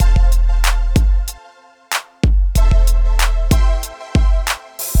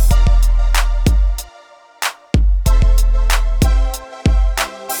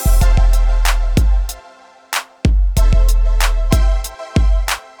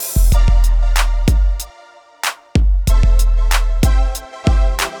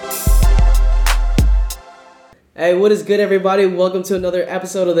Hey, what is good, everybody? Welcome to another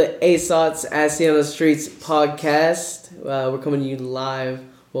episode of the ASOTs As Seen on the Streets podcast. We're coming to you live,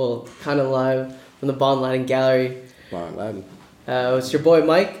 well, kind of live from the Bond Lighting Gallery. Bond Lighting. It's your boy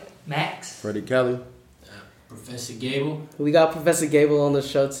Mike, Max, Freddie Kelly. Professor Gable. We got Professor Gable on the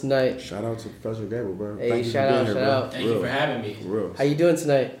show tonight. Shout out to Professor Gable, bro. Hey, Thank you shout for being out, here, shout bro. out. Thank you for having me. For real. How you doing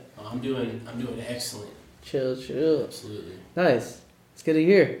tonight? I'm doing excellent. Chill. Absolutely. Nice. It's good to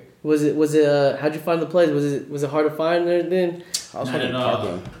hear. Was it? How'd you find the place? Was it hard to find and everything? I was Not fucking at all.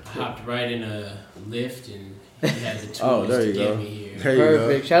 parking. I hopped right in a lift and he had the tools Oh, there to you get go. me here. There you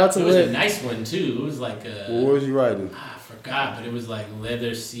Perfect. Shout out to It was a Liv. nice one too. It was like go. What was you riding? I forgot, but it was like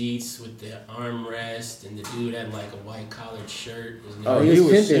leather seats with the armrest, and the dude had like a white collared shirt. His Oh, name he he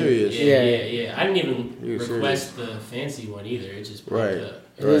was was pimping. serious. Yeah. I didn't He even was request the fancy one either. It just popped Right. up.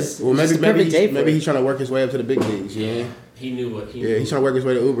 It was Well, just a maybe perfect day for maybe it. he's trying to work his way up to the big leagues. You know? He knew what he Yeah, knew. he's trying to work his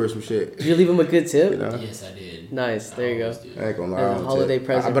way to Uber or some shit. Did you leave him a good tip? You know? Yes, I did. Nice. There you go. always do. I ain't gonna lie. As a I don't holiday tip.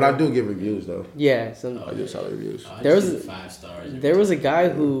 present, But I bro. do give reviews though. Yeah. I do solid reviews. I There just was do 5 stars. every There was a time. guy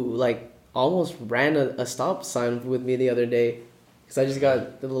who like almost ran a stop sign with me the other day because I just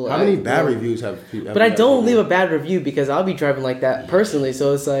got the little. How many bad reviews have people? But I don't leave a bad review because I'll be driving like that personally.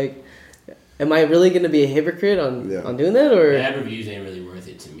 So it's like, am I really gonna be a hypocrite on doing that or? Bad reviews ain't really worth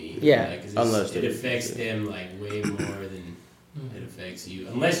it to me. Yeah. Like, 'cause Unless it they- affects them like way more than it affects you.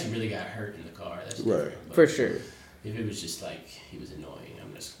 Unless you really got hurt in the car. That's different. Right. But For sure. If it was just like he was annoying,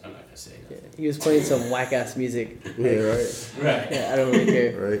 I'm not gonna say Yeah, that. he was playing some whack ass music. Yeah, right. Right. Yeah, I don't really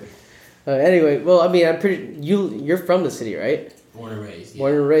care. Right. Anyway, well, I mean, I'm pretty. You're from the city, right? Born and raised. Yeah.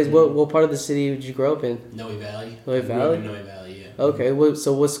 Born and raised. What part of the city did you grow up in? Noe Valley. Noe I grew up Valley? in Noe Valley. Yeah. Okay.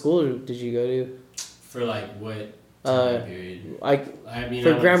 So what school did you go to? For like what Uh, time period? Like I mean, I for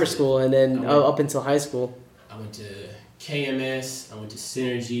went grammar to- school, and then I went- up until high school. I went to KMS. I went to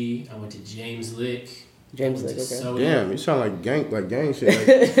Synergy. I went to James Lick. James I went Lick, to okay. Soda. Damn, you sound like gang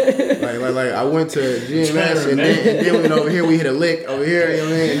shit. Like I went to GMS and then we went over here. We hit a lick over here. You know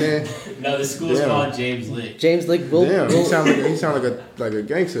what I mean? And then No, the school's Damn. called James Lick. James Lick. Will, damn, Will- he sound like a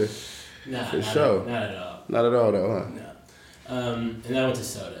gangster. Nah, For not, sure. Not at all. Not at all though, huh? No. And I went to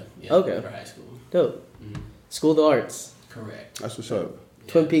Soda. Yeah, Okay. For high school. Dope. Mhm. School of the Arts. Correct. That's what's up.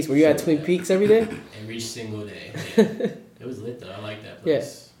 Twin Peaks. Were you at Twin Peaks every day? Every single day. Yeah. It was lit though. I like that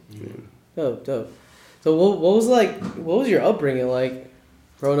place. Mhm. Dope. So what was your upbringing like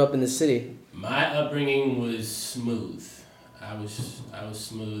growing up in the city? My upbringing was smooth. I was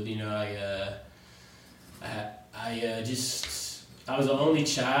smooth. You know, I was the only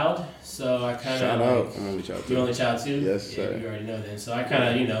child, so I kind Shout of out. I'm only child You're too. only child too? Yes, Yeah, sir. you already know then. So I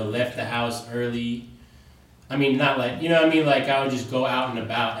kind of, left the house early. I mean, not like, you know what I mean? Like, I would just go out and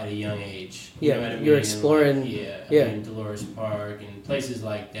about at a young age. You Yeah, know what I mean? you're And, exploring- like, I yeah. mean, Dolores Park and places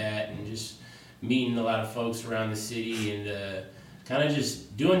like that, and just meeting a lot of folks around the city and kind of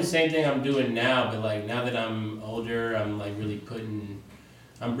just doing the same thing I'm doing now, but like now that I'm older, I'm like really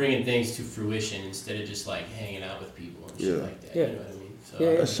I'm bringing things to fruition instead of just like hanging out with people and shit Yeah. like that. Yeah. You know what I mean? So Yeah,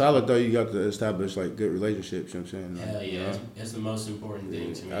 It's solid though. You got to establish like good relationships. You know what I'm saying? hell Like, yeah, you know? that's the most important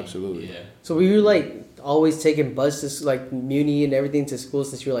thing to me. Absolutely. Yeah. So were you like always taking buses like Muni and everything to school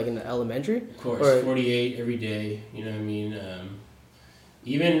since you were like in the elementary? Of course, Or- 48 every day. You know what I mean?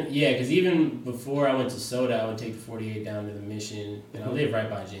 Because even before I went to Soda, I would take the 48 down to the Mission, and I live right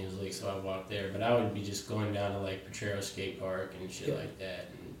by James Lake, so I walked there. But I would be just going down to like Potrero Skate Park and shit Yeah. like that,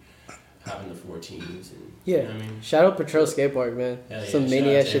 and hopping the 14s, and Yeah. you know what I mean? Shout out Patrol Skate Park, man. Hell yeah, Some shout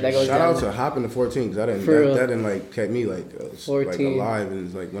mania out to shit that goes Shout down. out to hopping to 14 because that For real. didn't like kept me like 14. alive and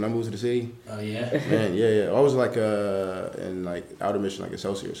it's like when I moved to the city, Oh yeah. man, yeah. I was like in like outer mission like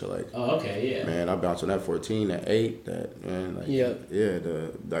associate, so like Oh okay, yeah. man, I bounced on that 14, that 8, that man, like Yeah.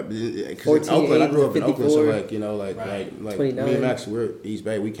 because 14, Oakland, I 8, grew up in Oakland, so 54. like Right. like 29. me and Max, we're East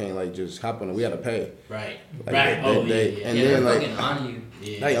Bay, we can't like just hop on it, we had to pay. Right. Like, right. they- and yeah. then, yeah. like, fucking on you.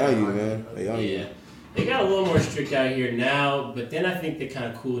 Yeah. They on you, man, they on Yeah. you. They got a little more strict out here now, but then I think they kind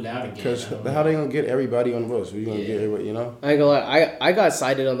of cooled out again. Because I don't how know. they gonna get everybody on the bus? We gonna Yeah. get everybody, you know? I ain't gonna lie, I got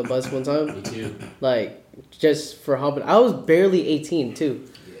cited on the bus one time, Me too. like just for humping. I was barely 18 too,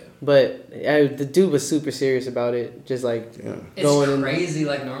 Yeah. but the dude was super serious about it. Just like Yeah. It's Going in- crazy.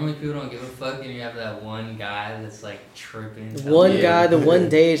 Like normally people don't give a fuck, and you have that one guy that's like tripping. one Yeah. guy, the one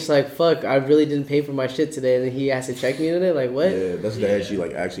day, it's like fuck, I really didn't pay for my shit today, and then he has to check me today. Like what? Yeah, that's the Yeah. days you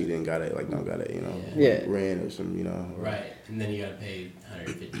like actually didn't got it, like don't got it, you know? Yeah. Rent or some, you know? Right, and then you gotta pay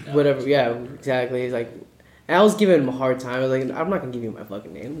 $150. Whatever. Yeah, exactly. It's like. And I was giving him a hard time. I was like, I'm not gonna give you my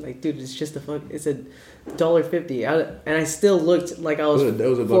fucking name. Like, dude, it's just it's $1.50. And I still looked like I was It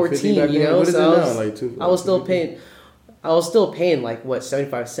was $1.50 14. back You then? know, What is so it I now? was, Like two, I was still paying. I was still paying like what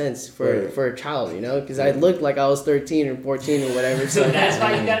 75 cents for a child, you know, because I looked like I was 13 or 14 or whatever. So that's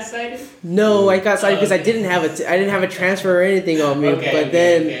why you got cited? No, I got cited because I didn't have a transfer or anything on me.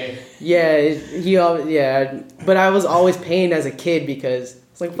 But I was always paying as a kid because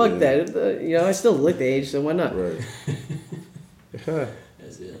it's like fuck that, you know, I still look the age, so why not? Right.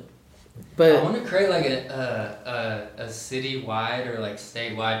 That's it. But I want to create like a citywide or like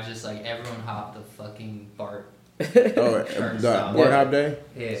statewide, just like everyone hop the fucking BART. The Board Hop Day?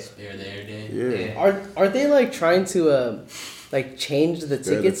 Yeah. Spare the air day. Yeah. are they like trying to like change the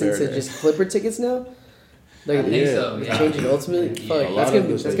tickets into just Clipper tickets now? Like, I think so. Yeah. Change it ultimately. Yeah. Fuck,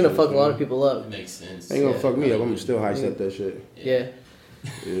 that's gonna fuck a lot of people up. Makes sense. Ain't gonna fuck me up. I'm still high step that shit. Yeah.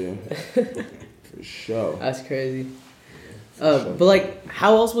 Yeah. For sure. That's crazy. But like,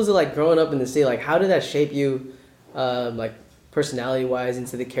 how else was it like growing up in the city? Like, how did that shape you, like personality wise,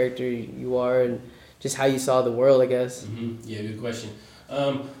 into the character you are, and just how you saw the world, I guess? Mm-hmm. Yeah, good question.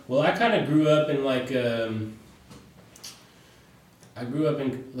 Well, I kind of grew up in like a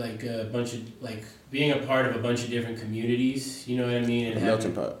bunch of like being a part of a bunch of different communities. You know what I mean? And A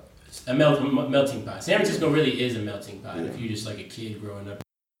melting pot. A melting pot. San Francisco really is a melting pot. Yeah. If you're just like a kid growing up,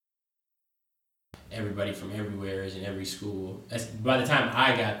 everybody from everywhere is in every school. That's by the time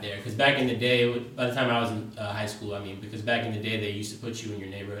I got there, because back in the day, by the time I was in high school, because back in the day they used to put you in your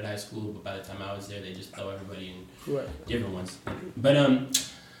neighborhood high school, but by the time I was there, they just throw everybody in different ones. But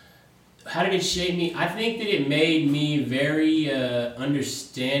how did it shape me? I think that it made me very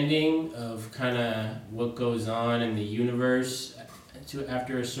understanding of kind of what goes on in the universe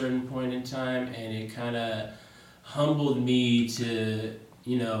after a certain point in time, and it kind of humbled me to,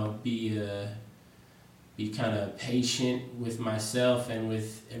 you know, be kind of patient with myself and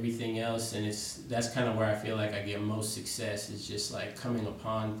with everything else, and that's kind of where I feel like I get most success, is just like coming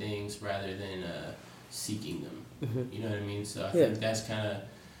upon things rather than seeking them. Mm-hmm. You know what I mean? So I think that's kind of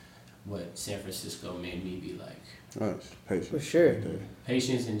what San Francisco made me be like. Nice. Patience. For sure.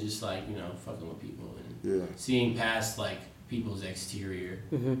 Patience and just like, you know, fucking with people and seeing past like people's exterior.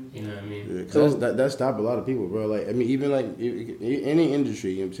 Mm-hmm. You know what I mean? Yeah, cause that stopped a lot of people, bro. Like, I mean, even like any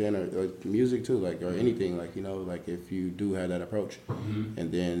industry, you know what I'm saying, or like music too, like, or anything, like, you know, like if you do have that approach,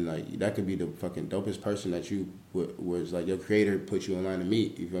 and then like that could be the fucking dopest person that you was like your creator put you in line to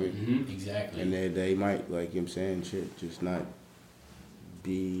meet. You feel me? Mm-hmm. Exactly. And then they might, like, you know what I'm saying, shit, just not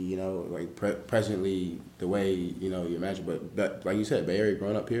be, you know, like presently the way, you know, you imagine. But like you said, Bay Area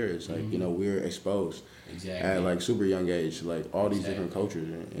growing up here, it's like, you know, we're exposed at like super young age, like all these different cultures,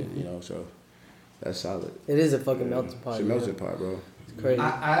 and you know, so that's solid. It is a fucking melting pot. It's a melting pot, bro. It's crazy.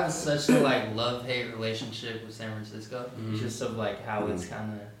 I have such a like love-hate relationship with San Francisco, just of like how it's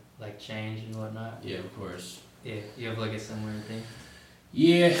kind of like changed and whatnot. Yeah, of course. Yeah, you have like a similar thing.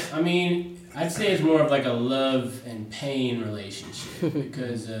 Yeah, I mean, I'd say it's more of like a love and pain relationship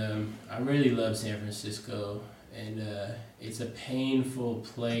because I really love San Francisco, and it's a painful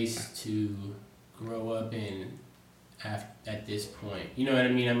place to grow up in at this point. You know what I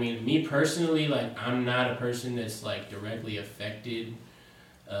mean? I mean, me personally, like, I'm not a person that's like directly affected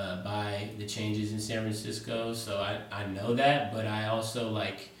by the changes in San Francisco, so I know that, but I also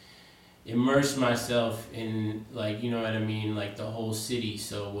like immerse myself in, like, you know what I mean, like the whole city.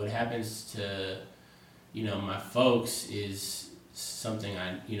 So what happens to, you know, my folks is something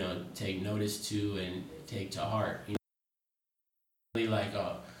I, you know, take notice to and take to heart. You know, like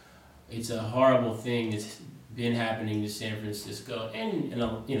it's a horrible thing that's been happening to San Francisco and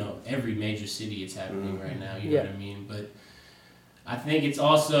you know, every major city it's happening right now. You know what I mean? But I think it's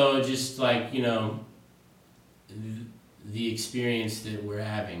also just like, you know, the experience that we're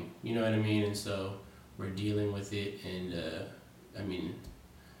having, you know what I mean? And so we're dealing with it, and I mean,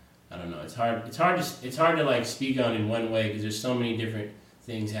 I don't know. It's hard to like speak on in one way because there's so many different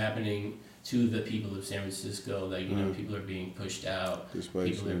things happening to the people of San Francisco. Like, you know, people are being pushed out,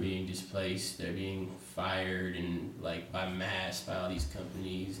 people are being displaced, they're being fired, and like by mass by all these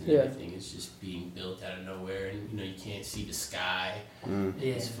companies, and everything is just being built out of nowhere, and you know, you can't see the sky.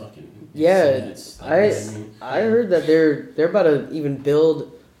 It's fucking I heard that they're about to even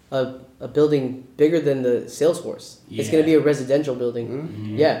build a building bigger than the Salesforce. It's going to be a residential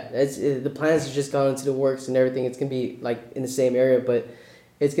building. The plans have just gone into the works and everything. It's going to be like in the same area, but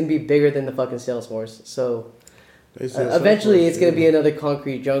it's going to be bigger than the fucking Salesforce. So eventually it's going to be another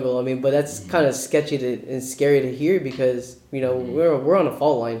concrete jungle. I mean, but that's kind of sketchy and scary to hear because, you know, we're on a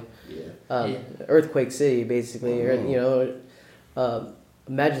fault line. Earthquake city, basically. Or, you know,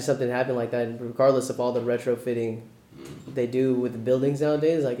 imagine something happened like that, regardless of all the retrofitting they do with the buildings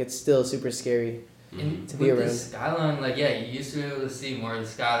nowadays. Like, it's still super scary. And to be with around. the skyline, like, yeah, you used to be able to see more of the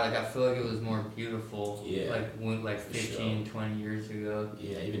sky. Like, I feel like it was more beautiful. Yeah. Like 15, 20 years ago.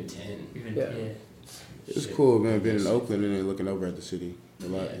 Yeah, even 10. Even, Yeah. yeah. It's cool, man, being in Oakland and then looking over at the city a lot.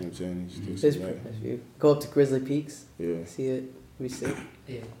 You know what I'm saying? It's pretty nice view. Go up to Grizzly Peaks, Yeah. see it. We sick.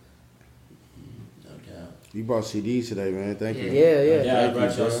 Yeah. No doubt. You bought CDs today, man. Thank you. Yeah, yeah. Yeah, I Thank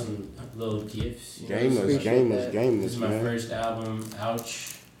brought you, y'all bro. some little gifts. You know, Appreciate that. Gamers, This is my man. first album,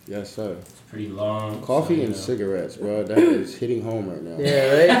 Ouch. Yes, sir. It's pretty long. Coffee so, and cigarettes, bro. That is hitting home right now.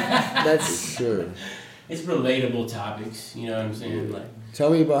 Yeah, right? For That's sure. It's relatable topics, you know what I'm saying? Like, Tell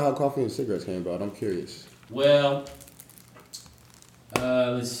me about how coffee and cigarettes came about. I'm curious. well,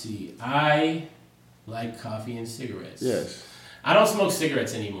 let's see. I like coffee and cigarettes. Yes. I don't smoke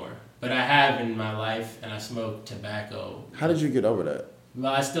cigarettes anymore, but I have in my life, and I smoke tobacco. How did you get over that?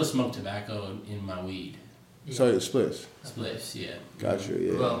 Well, I still smoke tobacco in my weed. So it splits. Spliffs, yeah. Gotcha.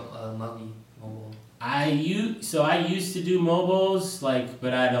 Yeah. Well, mobile. I used to do mobiles, like,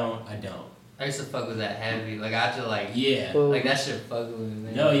 but I don't. I used to fuck with that heavy. Like, I had to, like, Yeah. Well, like, that shit fuck with me,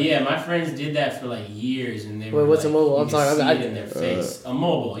 man. No, yeah, my friends did that for like years, and they Wait, were. what's a like, mobile? you I'm could sorry, see I- it in their face. A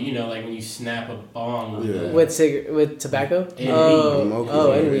mobile, you know, like when you snap a bong with Yeah. with tobacco. And Oh, weed.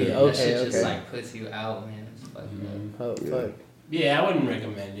 oh, and Yeah. weed. That That shit Okay, just, okay. like, puts you out, man. It's fucked up. Mhm. Oh, Yeah. fuck. Yeah, I wouldn't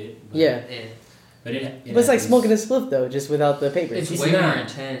recommend it. But, Yeah, Yeah. but it but it's like happens. smoking a spliff though, just without the paper. It's It's way not. more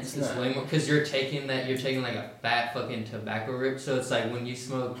intense. It's It's not. way more because you're taking like a fat fucking tobacco rip. So it's like when you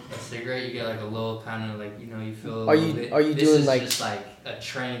smoke a cigarette, you get like a little kind of like you feel. Are you- are you this doing, is like- just like a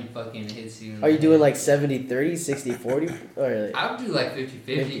train fucking hits you? In Are you the doing head. like 70-30, 60-40? Or like, I would do like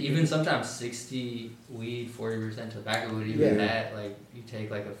 50-50, 50. even sometimes 60 weed, 40% tobacco. But even Yeah. that, like you take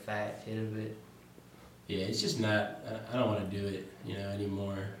like a fat hit of it. Yeah, it's just not. I don't want to do it,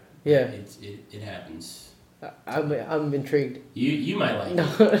 anymore. yeah, It happens. I'm intrigued. You might like No,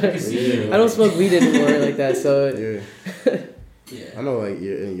 it. I can see you. I don't smoke weed anymore like that. So Yeah. Yeah. I know, like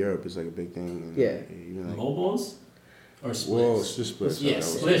in Europe, it's like a big thing. And, Yeah. like, even like, Mobiles or splits? well, it's just splits. Yeah, I would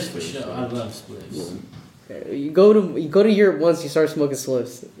say splits for sure. I love splits. Yeah. you go to Europe once you start smoking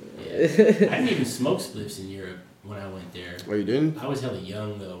spliffs. Yeah. I didn't even smoke spliffs in Europe when I went there. Oh, you didn't? I was hella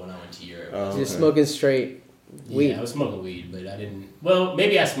young though when I went to Europe. Oh, You're okay. smoking straight weed. Yeah, I was smoking weed, but I didn't. Well,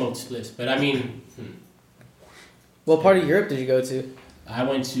 maybe I smoked spliffs, but I mean, What part of Europe did you go to? I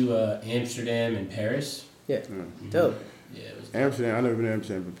went to Amsterdam and Paris. Mm. Dope. Yeah, it was. Amsterdam, I never been to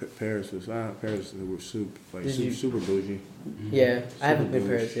Amsterdam, but Paris was Paris was Did you- super bougie. Mhm. Yeah, I haven't Super been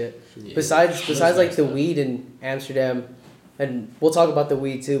Paris bougie. yet. Yeah. Besides like the stuff. weed in Amsterdam, and we'll talk about the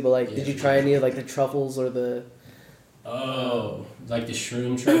weed too. But like, Yeah, did you sure. try any of like the truffles or the? Oh, like the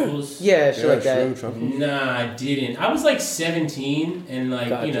shroom truffles? Yeah, shit like that. shrimp truffles. Nah, I didn't. I was like 17, and like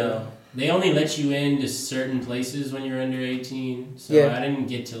Gotcha. they only let you into certain places when you're under 18. So Yeah. I didn't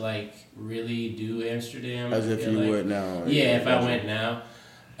get to like really do Amsterdam. As I if feel you like. would now. Yeah, if I went now.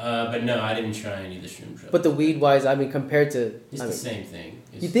 But no, I didn't try any of the shroom truffles. But the weed wise, I mean, compared to, It's I the mean, same thing.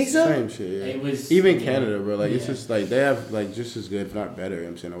 It's You think so? Same shit, yeah. It was Even yeah. Canada, bro. Like it's Yeah. just like they have like just as good, if not better. You know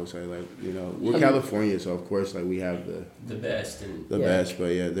what I'm saying, I would say like we're I mean- California, so of course like we have the best. And the Yeah. best,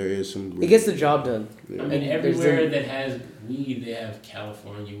 but yeah, there is some. it gets the job done. Yeah. I mean, There's everywhere them- that has weed, they have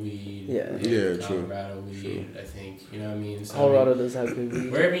California weed. Yeah. they have Yeah, true. Colorado weed, I think. You know what I mean? So, Colorado does have good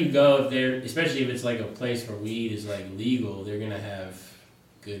weed. wherever you go, if they're especially if it's like a place where weed is like legal, they're gonna have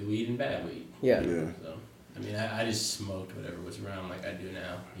good weed and bad weed. Yeah, Yeah. So I mean, I just smoked whatever was around like I do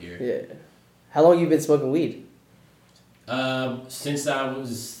now here. yeah. How long you been smoking weed? Since I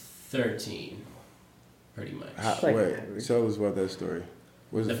was 13, pretty much. Like- Wait, tell us about that story.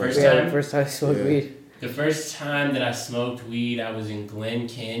 What was the The first first Yeah, time? the first time I smoked Yeah. weed. The first time that I smoked weed, I was in Glen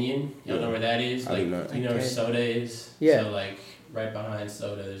Canyon. Y'all know where that is? I Like, do not. you know where Okay. Soda is? Yeah. So, like, right behind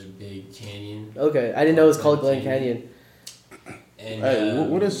Soda, there's a big canyon. Okay, I didn't know it was called Glen Canyon. And Hey,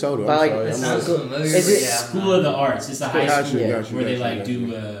 what is soda? But, I'm like, sorry. it I'm Sounds not- familiar. Is but it yeah, School of the Arts. It's a high Gotcha, school gotcha, where they, gotcha, like,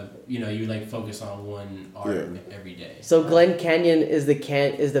 gotcha. do, you, like, focus on one art Yeah. every day. So Glen Canyon is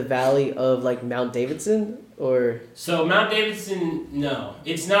the valley of like Mount Davidson, or So, Mount Davidson, no.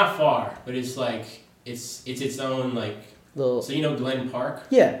 It's not far, but it's, like, it's its own, like, little. so you know Glen Park?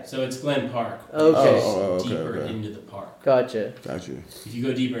 Yeah, So it's Glen Park. Okay. It's Oh, okay, deeper okay. into the park. gotcha. Got you. If you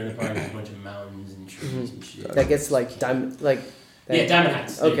go deeper in the park, there's a bunch of mountains and trees and shit. That gets like diamond, like. that- Yeah, Diamond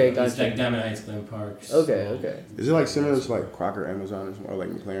Heights. Okay, There you go. It's gotcha. like Diamond Heights, Glen Park. Okay, so- okay. Is it like similar to like Crocker, Amazon, or something, or like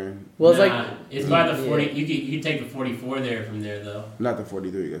McLaren? Well, it's Nah, like it's by the Yeah. 40. You could take the 44 there from there though. Not the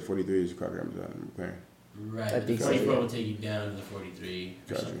 43. Because 43 is Crocker, Amazon, and McLaren. Right. I The think so, 44 yeah. will take you down to the 43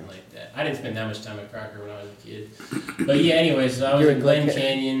 or Gotcha. something like that. I didn't spend that much time at Crocker when I was a kid. But yeah, anyway, so I was You're in in Glen Glen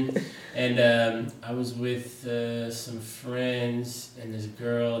Canyon, and I was with some friends and this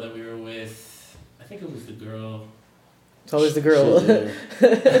girl that we were with. I think it was the girl. It's always the girl.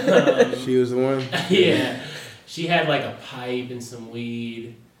 She was the one. Yeah, she had like a pipe and some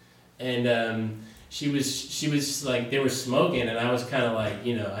weed, and she was like, they were smoking, and I was kind of like,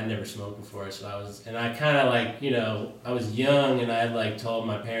 I never smoked before, so I kind of like, I was young, and I had like told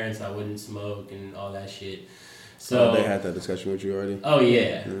my parents I wouldn't smoke and all that shit. So they had that discussion with you already. Oh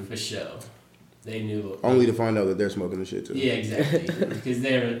yeah, for sure. They knew. Only to find out that they're smoking the shit too. Yeah, exactly. Because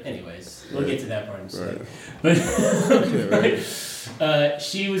anyways, we'll get to that part in a second. Right. But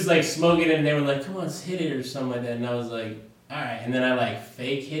she was like smoking it, and they were like, "Come on, let's hit it" or something like that, and I was like, "All right." And then I like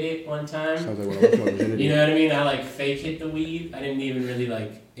fake hit it one time. Sounds like one of my You know what I mean? I like fake hit the weed. I didn't even really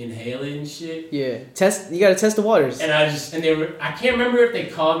like inhale it and shit. Yeah, you gotta test the waters. And I can't remember if they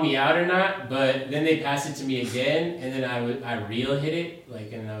called me out or not, but then they passed it to me again, and then I real hit it,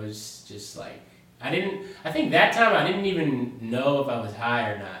 like, and I was just like, I think that time I didn't even know if I was high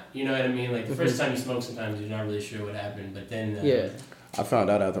or not. You know what I mean? Like the first time you smoke, sometimes you're not really sure what happened, but then I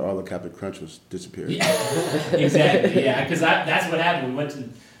found out after all the Captain Crunch was disappeared. Yeah, exactly. Yeah, because that's what happened. We went to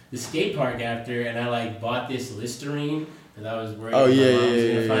the skate park after, and I like bought this Listerine because I was worried my mom was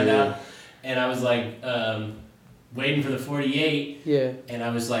gonna find out, and I was like waiting for the 48. Yeah. And I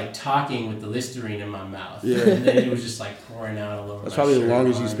was like talking with the Listerine in my mouth. Yeah. And then it was just like pouring out all over. That's my probably the shirt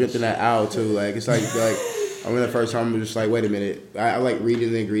longest you and spent in that aisle too. Like it's like I remember the first time I was just like, wait a minute. I like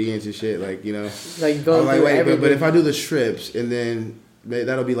reading the ingredients and shit. Like like going I'm like, through wait, everything. but if I do the strips and then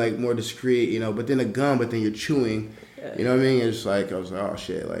that'll be like more discreet, But then the gum, but then you're chewing. You know what I mean? It's like I was like, oh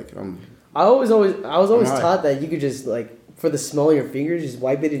shit, like I was always taught that you could just like for the smell of your fingers, just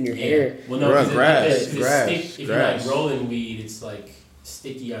wipe it in your hair. Well, no, grass. If you're like rolling weed, it's like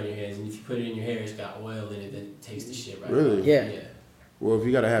sticky on your hands, and if you put it in your hair, it's got oil in it that takes the shit right. Really? Off. Yeah. Well, if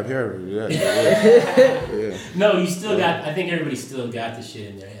you gotta have hair, yeah. No, you still got. I think everybody still got the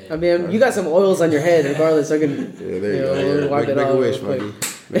shit in their head. I mean, you got some oils on your head, regardless. I can. Yeah, there you go. Wipe it make off a wish, real Mikey.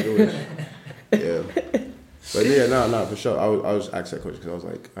 Make a wish. Yeah. But yeah, no, for sure. I was asked that question because I was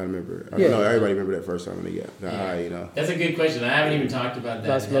like, I remember. I know everybody remember that first time when they got high, That's a good question. I haven't even talked about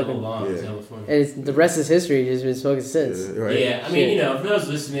that in hella long. Yeah. And the rest is history. He's been smoking since. Yeah, right. Yeah, I mean, for those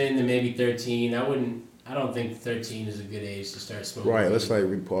listening to maybe 13, I don't think 13 is a good age to start smoking. Right. Let's like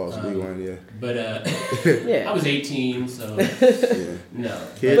repause, rewind. Yeah. But yeah. I was 18, so yeah. no.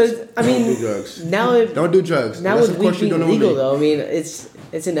 Kids, but I mean, don't do drugs. Now don't do drugs. Now with weed being legal, though, I mean, it's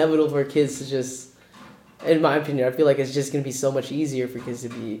inevitable for kids to just. In my opinion, I feel like it's just gonna be so much easier for kids to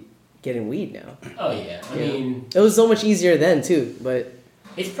be getting weed now. Oh yeah, I mean, it was so much easier then too, but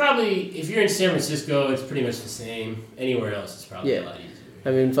it's probably if you're in San Francisco, it's pretty much the same. Anywhere else, it's probably a lot easier.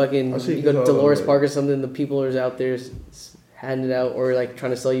 I mean, fucking, you go to Dolores Park or something, the people are out there handing it out or like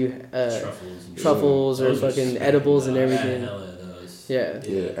trying to sell you truffles or fucking edibles and everything. Yeah.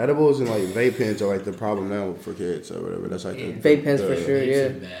 Yeah, edibles and like vape pens are like the problem now for kids or whatever. That's like the vape pens for sure. Yeah.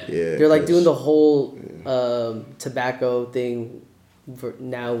 They're like doing the whole tobacco thing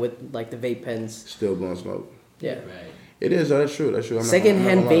now with like the vape pens. Still blowing smoke. Yeah. Right. It is. That's true. That's true.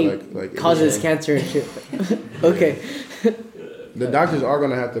 Secondhand vape like causes cancer and shit. Okay. The doctors are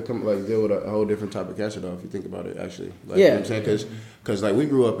gonna have to come like deal with a whole different type of cancer though if you think about it actually. Like, yeah. You know what I'm saying? Because like we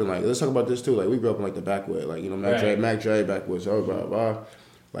grew up in like let's talk about this too. Like we grew up in like the backwood. Like Mac Dre backwoods. Oh blah blah.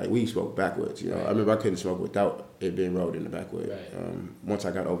 Like we smoked backwoods. I remember I couldn't smoke without it being rolled in the backwood. Right. Once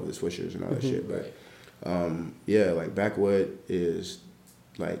I got over the swishers and all that shit. But yeah, like backwood is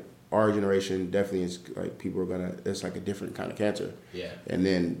like our generation definitely is like people are gonna. It's like a different kind of cancer. Yeah. And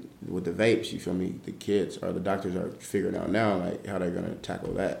then with the vapes, you feel me? The kids or the doctors are figuring out now like how they're gonna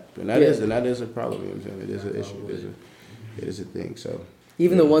tackle that. And that is a problem. You know what I'm saying? It is an issue. It is a thing. So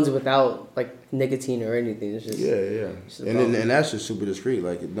even the ones without like nicotine or anything, it's just and that's just super discreet.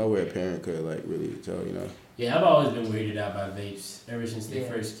 Like nowhere a parent could like really tell. Yeah, I've always been weirded out by vapes ever since they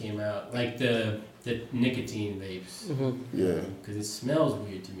first came out. Like the nicotine vapes. Mm-hmm. Yeah. Because it smells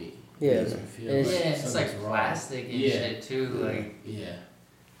weird to me. Yeah. It's like plastic and shit too. Like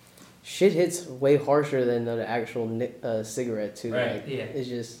shit hits way harsher than the actual cigarette too. Right. Like, it's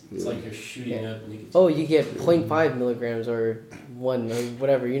just. It's like you're shooting up nicotine. Oh, you get 0.5 milligrams or 1 or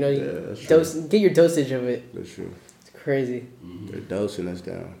whatever. That's get your dosage of it. That's true. It's crazy. They're dosing us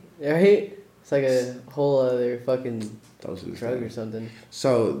down. Right? It's like a whole other fucking dosing drug or something.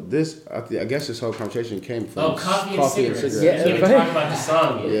 So this, I guess this whole conversation came from coffee and cigarettes. Yeah, we didn't even talk about the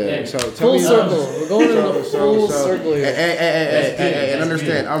song yet. Yeah. So tell full me circle. We're going in the full circle here. Hey, and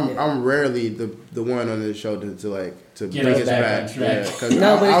understand, I'm rarely the one on this show to bring us back.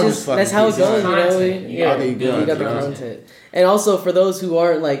 No, but it's just that's how it goes. You got the content. content. And also for those who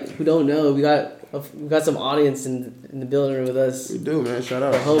aren't who don't know, we got We got some audience in the building with us. We do, man. Shout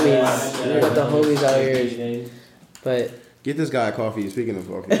out. The homies. We got the homies out here. But get this guy a coffee. Speaking of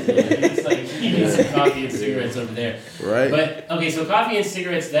coffee. It's like he needs some coffee and cigarettes over there. Right. But okay, so Coffee and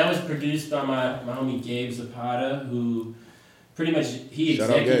Cigarettes, that was produced by my homie Gabe Zapata, who pretty much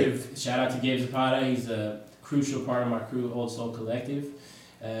shout out to Gabe Zapata. He's a crucial part of my crew, Old Soul Collective.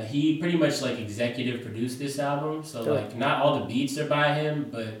 He pretty much like executive produced this album, so like not all the beats are by him,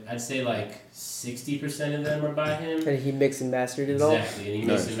 but I'd say like 60% of them are by him. And he mixed and mastered it all. Exactly, and he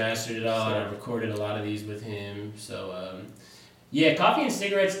mixed and mastered it all, and I recorded a lot of these with him. So yeah, Coffee and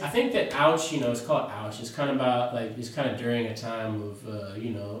Cigarettes. I think that Ouch, it's called Ouch. It's kind of about like it's kind of during a time of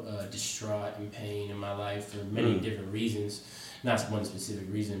distraught and pain in my life for many different reasons. Not one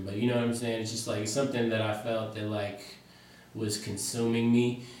specific reason, but you know what I'm saying. It's just like something that I felt that like was consuming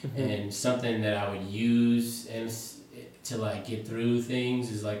me, and something that I would use and to like get through things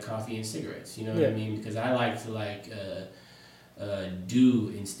is like coffee and cigarettes. You know what I mean? Because I like to like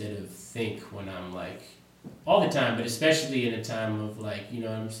do instead of think when I'm like all the time, but especially in a time of like, you know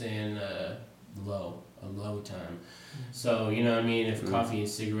what I'm saying, a low time. So you know what I mean? If coffee and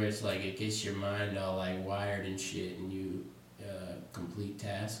cigarettes, like it gets your mind all like wired and shit, and you complete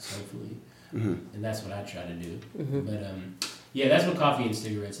tasks hopefully. And that's what I try to do. But yeah, that's what Coffee and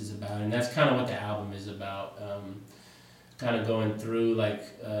Cigarettes is about, and that's kind of what the album is about. Kind of going through like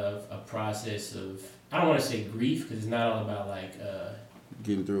a process of, I don't want to say grief because it's not all about like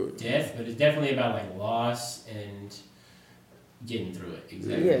getting through it, death, but it's definitely about like loss and getting through it.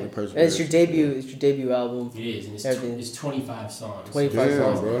 Exactly. Yeah, and it's your debut. It's your debut album. It is, and it's 25 songs. 25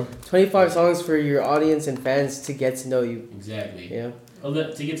 songs, bro. 25 songs for your audience and fans to get to know you. Exactly. Yeah.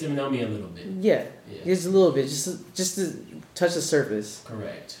 To get to know me a little bit. Yeah. Just a little bit, just to touch the surface.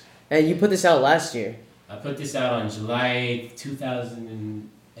 Correct. And you put this out last year. I put this out on July 8th,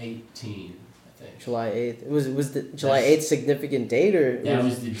 2018, I think. July 8th. Was the July 8th significant date or? That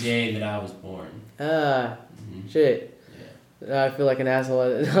was the day that I was born. Shit. Yeah. I feel like an asshole.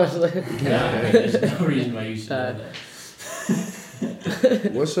 There's no reason why you should know that.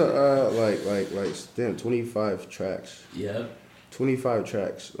 What's damn 25 tracks? Yep. 25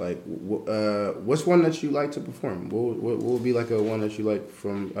 tracks. Like, what's one that you like to perform? What would be like a one that you like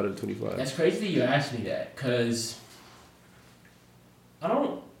from out of the 25? That's crazy that you asked me that, because I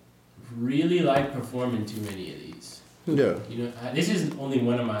don't really like performing too many of these. Yeah. This is only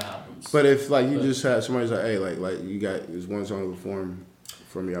one of my albums. But if like you just had somebody's like, hey, like you got this one song to perform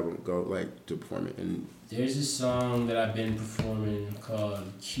from the album, go like to perform it. And there's a song that I've been performing called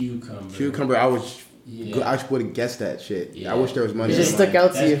Cucumber. Cucumber, I would have guessed that shit. Yeah. I wish there was money. It just stuck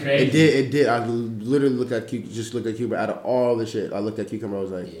out to you. Crazy. It did. I literally looked at Cucumber. Out of all the shit, I looked at Cucumber. I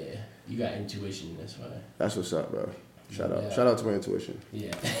was like, yeah, you got intuition. That's why. That's what's up, bro. Shout out to my intuition.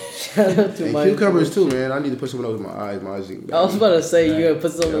 Yeah. Shout out to my cucumbers too, man. I need to put some of those in my eyes. My eyes. I was about to say you gotta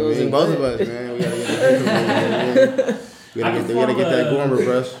put some of those in. Both of us, man. We gotta get the we gotta get that gourmet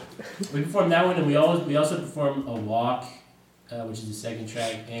brush. We performed that one, and we also performed A Walk, which is the second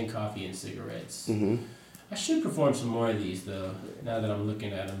track, and Coffee and Cigarettes. I should perform some more of these though. Now that I'm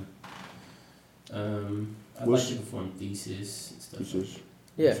looking at them, I'd like to perform Thesis and stuff. Thesis.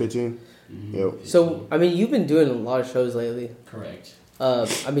 Yeah. 15. Yep. So I mean, you've been doing a lot of shows lately. Correct. I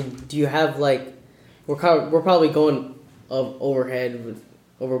mean, do you have like, we're probably going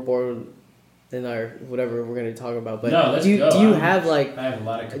overboard in our whatever we're gonna talk about, but no, let's do go. you have like, I have a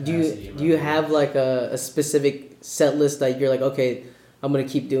lot of capacity. do you have like a specific set list that you're like, okay, I'm gonna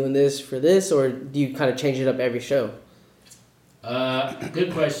keep doing this for this, or do you kind of change it up every show?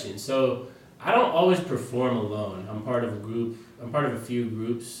 Good question. So I don't always perform alone. I'm part of a group. I'm part of a few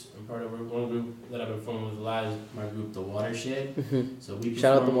groups. I'm part of one group that I've been performing with a lot is my group, The Watershed. So we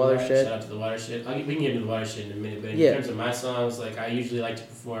shout out The Watershed. Shout out to The Watershed. We can get into The Watershed in a minute, but in terms of my songs, like I usually like to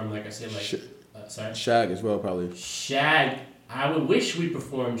perform, like I said, like Shag as well, probably. Shag. I would wish we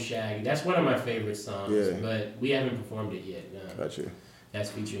performed Shag. That's one of my favorite songs, but we haven't performed it yet. No. Gotcha. That's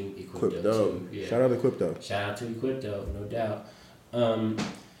featuring Equipto. too. Yeah. Shout out to Equipto. Shout out to Equipto, no doubt. But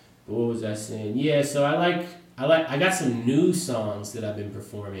what was I saying? Yeah, so I got some new songs that I've been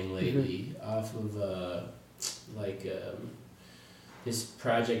performing lately off of this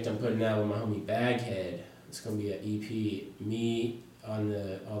project I'm putting out with my homie Baghead. It's gonna be an EP. Me on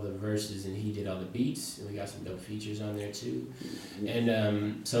all the verses and he did all the beats, and we got some dope features on there too.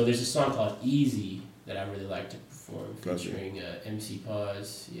 And so there's a song called Easy that I really like to perform, featuring MC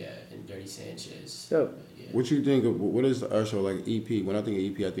Pause, and Dirty Sanchez. Dope. What you think of, what is the Usher like EP? When I think of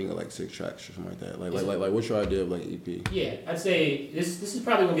EP, I think of like 6 tracks or something like that. Like what's your idea of like EP? Yeah, I'd say this is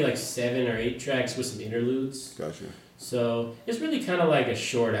probably gonna be like 7 or 8 tracks with some interludes. Gotcha. So it's really kind of like a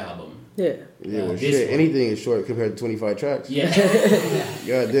short album. Yeah. Yeah, well, this shit. one. Anything is short compared to 25 tracks. Yeah.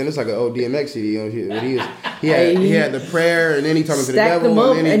 God damn, it's like an old DMX CD. You know, he had the prayer, and then he talking to the Stacked devil, them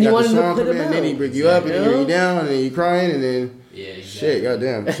up, and then and he you got the wanted to song put coming in, them and then he out. break you up, and then You know? you down, and then you crying, and then Yeah, exactly. shit,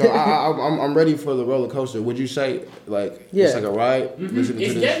 goddamn. So I'm ready for the roller coaster. Would you say like it's like a ride? Listening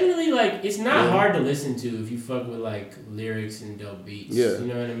It's to this? definitely like it's not hard to listen to if you fuck with like lyrics and dope beats. Yeah. You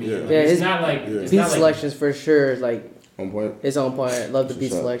know what I mean? Yeah. Like, Yeah, it's his not like it's Beat not like, selections for sure, like On point. it's on point. I love the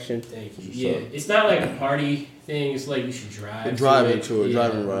beat What's up? selection. Thank you. What's Yeah, up? it's not like a party thing. It's like you should drive. Driving to it, Yeah.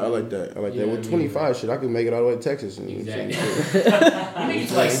 driving right. I like that. I like Yeah, that. I With mean, 25 shit, I can make it all the way to Texas. And Exactly. shit. You make it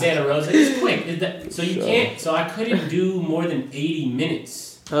to like Santa Rosa. It's quick. So you Sure. can't. So I couldn't do more than 80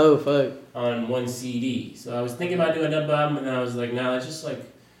 minutes Oh fuck. on one CD. So I was thinking about doing a double album, and then I was like, nah, let's just like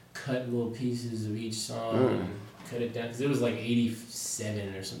cut little pieces of each song and cut it down because it was like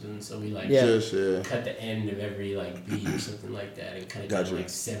 87 or something. So we like Yeah. Just cut the end of every like beat or something like that and cut it down Gotcha. to like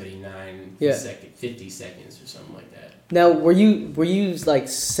 79 Yeah. 50 seconds or something like that. Now, were you like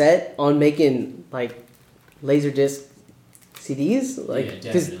set on making like Laserdisc CDs? Like, Yeah,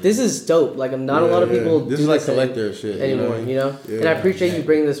 because definitely. this is dope. Like, not a lot of people This do is like this collector shit anymore. You You know, Yeah. and I appreciate you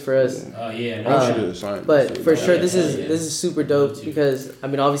bringing this for us. Oh yeah, no I shit. should have signed. But for sure, Yeah, this hell is yeah. this is super Me dope too. because I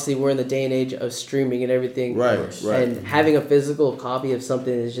mean, obviously, we're in the day and age of streaming and everything. Right, course. right. And having a physical copy of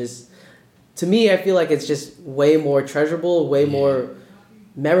something is just, to me, I feel like it's just way more treasurable, way Yeah. more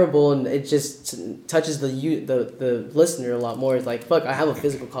memorable, and it just touches the listener a lot more. It's like, fuck, I have a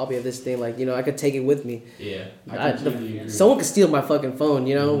physical copy of this thing. Like, you know, I could take it with me. Yeah, I completely agree. Someone could steal my fucking phone,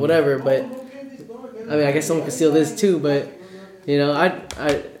 you know, whatever. But I mean, I guess someone could steal this too. But you know, I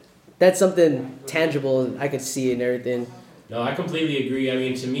that's something tangible, and I could see it and everything. No, I completely agree. I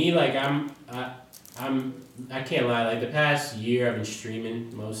mean, to me, like I can't lie. Like the past year, I've been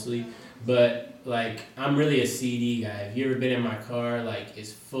streaming mostly, but like I'm really a CD guy. Have you ever been in my car? Like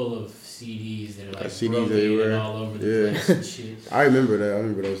it's full of CDs that are like CDs broken everywhere. and all over the Yeah. place and shit. I remember that. I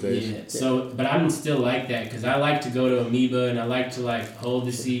remember those days. Yeah. So, but I'm still like that because I like to go to Amoeba and I like to like hold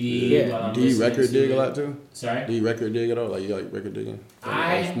the CD Yeah. while I'm Do you listening record to dig it. a lot too? Sorry. Do you record dig at all? Like you like record digging?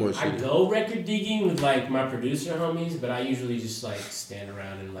 I It's more CD. go record digging with like my producer homies, but I usually just like stand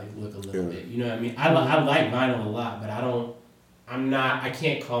around and like look a little Yeah. bit. You know what I mean? I like vinyl a lot, but I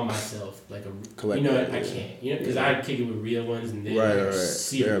can't call myself like a Collector, You know what? I yeah. can't. You know, because Yeah. I kick it with real ones and they're Right. serious.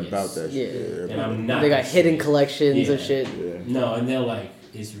 They're about that shit. Yeah. they're And about I'm that. not. They got that hidden serious. collections of Yeah. shit. Yeah. No, and they're like,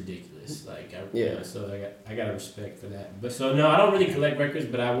 it's ridiculous. Like, Yeah. you know, so I got a respect for that. But so no, I don't really collect records,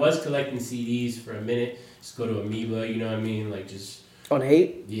 but I was collecting CDs for a minute. Just go to Amoeba, you know what I mean? Like just On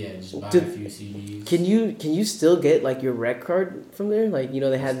hate. just buy Did- a few CDs. Can you still get like your rec card from there? Like, you know,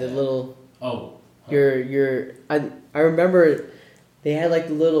 they had the What's that? little Oh. your I remember they had like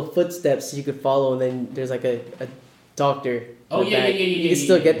the little footsteps you could follow, and then there's like a doctor. Oh, in the yeah, back. yeah, yeah, You yeah, can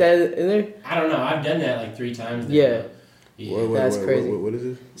still yeah, get yeah. that in there. I don't know. I've done that like 3 times. Now. Yeah. Yeah. That's crazy. What is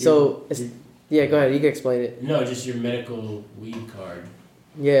it? So yeah, go ahead. You can explain it. No, just your medical weed card.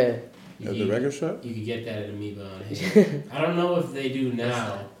 Yeah. You At can- the record shop? You could get that at Amoeba on here. I don't know if they do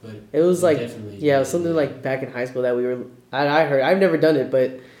now, but It was they like definitely yeah, it do. was something like back in high school that we were. I heard. I've never done it,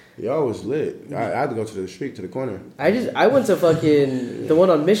 but Y'all was lit. I had to go to the street, to the corner. I went to fucking the one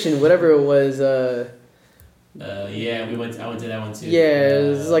on Mission, whatever it was. Yeah, I went to that one too. Yeah, it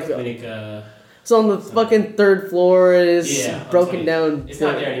was like- clinic. It's on the fucking 3rd floor. And it's Yeah, broken I'm down. It's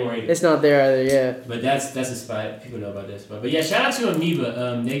not there anymore either. It's not there either. Yeah. But that's a spot. People know about that spot. But yeah, shout out to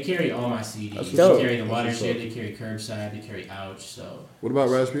Amoeba. They carry all my CDs. That's They dope. carry the That's Watershed. what's They carry Curbside. They carry Ouch. So What about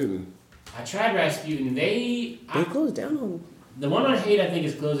Rasputin? I tried Rasputin. They closed down on. The one on Hate I think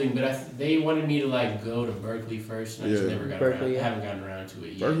is closing, but they wanted me to like go to Berkeley first, and I just Yeah. never got Berkeley, around. yeah. I haven't gotten around to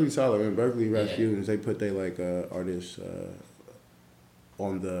it yet. Berkeley solid, man. Berkeley Yeah. Rasputins, they put they like artists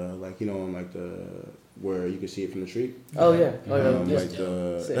on the on like the where you can see it from the street. Oh yeah. Oh yeah. That's Like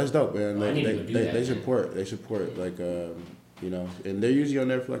dope. Sick. that's dope, man. I need to go do that, They man. support like and they're usually on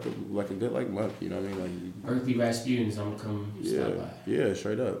there for like a good like month. You know what I mean? Like Berkeley Rasputins, I'm gonna come stop by. yeah,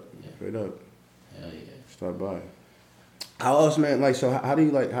 straight up, Yeah. straight up, Hell yeah. stop by. How else, man? Like so, how do you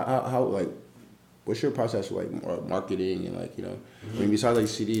like how like what's your process for like marketing and like I mean besides like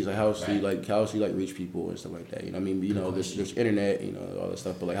CDs, like how else do you Right. like how else do you like reach people and stuff like that? You know what I mean? Good There's internet, all that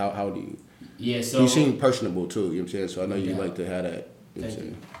stuff, but like how do you? Yeah, so You seem personable too. You know what I'm saying? So I know you Yeah. like to have that. You know what I'm Thank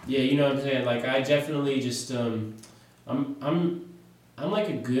saying? yeah, you know what I'm saying. Like I definitely just I'm like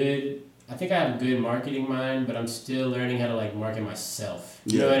a good. I think I have a good marketing mind, but I'm still learning how to like market myself.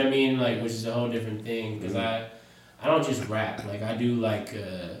 You know Yeah. what I mean? Like, which is a whole different thing because I don't just rap. Like I do like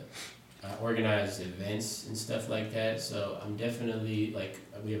I organize events and stuff like that. So I'm definitely like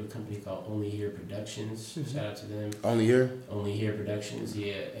we have a company called Only Here Productions. Shout out to them. Only Here. Only Here Productions,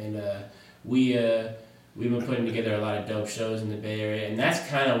 yeah, and we've been putting together a lot of dope shows in the Bay Area, and that's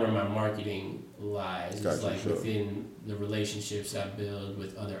kind of where my marketing lies. It's like within the relationships I build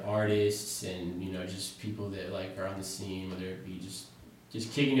with other artists and just people that like are on the scene, whether it be just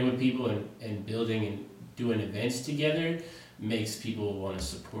kicking it with people and building and doing events together makes people want to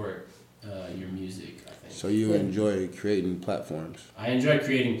support your music, I think. So you enjoy creating platforms? I enjoy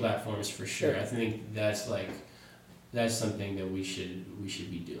creating platforms for sure. I think that's something that we should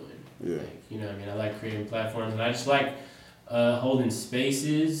be doing. Yeah. Like, I like creating platforms, and I just like holding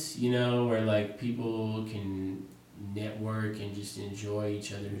spaces, where like people can network and just enjoy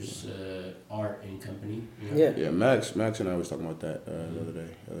each other's art and company. Yeah. Max and I was talking about that the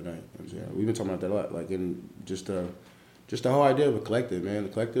other night. We've been talking about that a lot, like in just the whole idea of a collective, man. The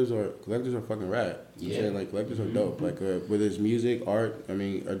collectives are fucking rad. Yeah. Like collectives are dope. Like whether it's music, art,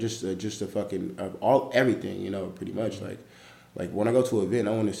 or just a fucking everything, pretty much. Like when I go to an event,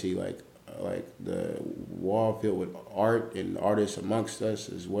 I want to see like the wall filled with art and artists amongst us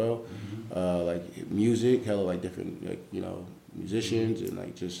as well. Like music, hella like different musicians and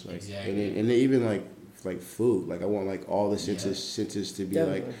like just like exactly. and then even like food. Like I want like all the senses to be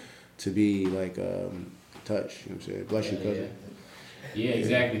touch, you know what I'm saying? Bless you, cousin. Yeah,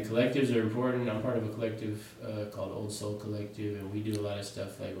 exactly. Collectives are important. I'm part of a collective called Old Soul Collective, and we do a lot of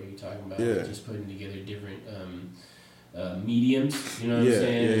stuff like what you're talking about, like just putting together different mediums, you know what I'm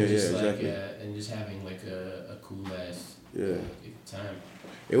saying? And just exactly. And just having like a cool ass time.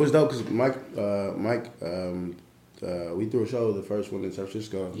 It was dope because Mike, we threw a show, the first one in San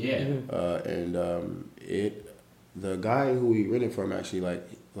Francisco. Yeah. And the guy who we rented from actually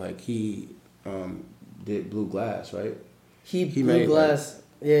like he did Blue Glass, right? He Blue Glass.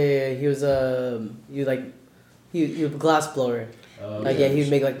 Yeah. He was he was a glass blower. He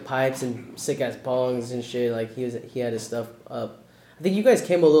would make like pipes and sick ass bongs and shit. Like he had his stuff up. I think you guys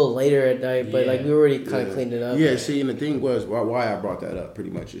came a little later at night, but like we already kind of cleaned it up. Yeah, see, and the thing was why I brought that up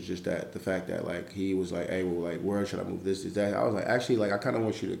pretty much is just that the fact that like he was like, hey, well, like where should I move this, that? I was like, actually, like I kind of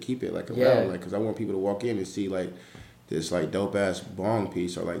want you to keep it like around, like because I want people to walk in and see like this like dope ass bong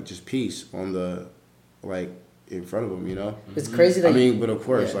piece or like just piece on the like in front of them, It's crazy that but of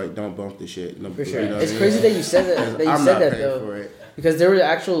course, like don't bump the shit. No, for sure. It's crazy that you said that. Though. Because there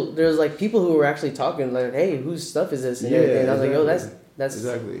was like people who were actually talking like, hey, whose stuff is this and everything. And I was like, oh, that's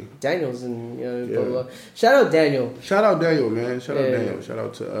exactly Daniel's and blah, blah, blah. Shout out Daniel. Shout out Daniel, man. Shout out Daniel. Shout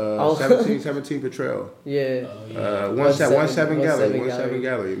out to 17 Portrayal. Yeah. 17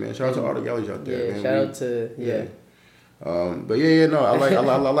 Gallery, man. Shout out to all the galleries out there, man. Shout out to but I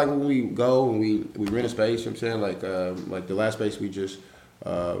like when we go and we rent a space, you know what I'm saying? Like the last space we just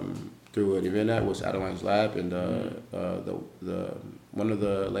threw an event at was Adeline's Lab, and the one of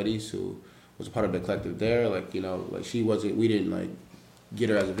the ladies who was a part of the collective there, like we didn't like get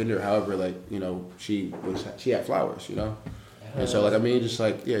her as a vendor, however, like she had flowers, and so like just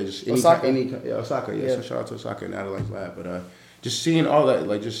Osaka, so shout out to Osaka and Adeline's Lab, but just seeing all that,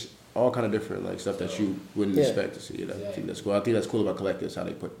 like just all kind of different like stuff that you wouldn't expect to see. I think that's cool. I think that's cool about collectives, how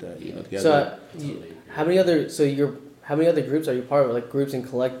they put that together. So how many other groups are you part of? Like groups and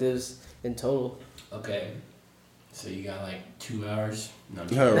collectives in total? Okay, so you got like 2 hours.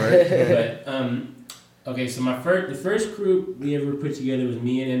 No, right. But okay, so the first group we ever put together was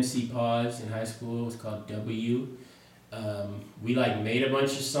me and MC Pause in high school. It was called W. We like made a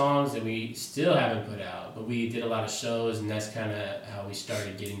bunch of songs that we still haven't put out, but we did a lot of shows, and that's kind of how we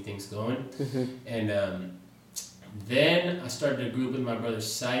started getting things going. And then I started a group with my brother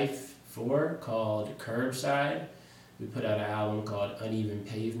Syph 4 called Curbside. We put out an album called Uneven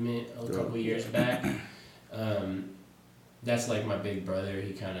Pavement a couple years back. That's like my big brother.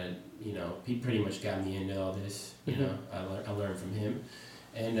 He kind of, he pretty much got me into all this. I learned from him.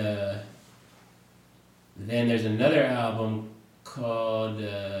 And then there's another album called,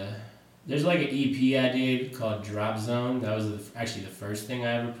 there's like an EP I did called Drop Zone. That was actually the first thing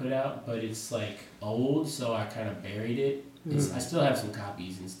I ever put out, but it's like old, so I kind of buried it. I still have some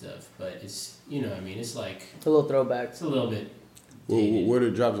copies and stuff, but it's, it's like... It's a little throwback. It's a little bit dated. Where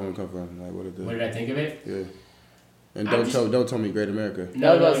did Drop Zone come from? Like, what did I think of it? Yeah. And don't tell me Great America.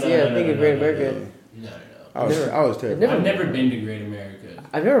 No, thinking Great America. No. I was terrible. I've never been to Great America.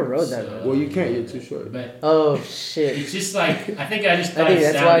 I've never rode that. Well, you can't. You're too short. But shit. It's just like I think I think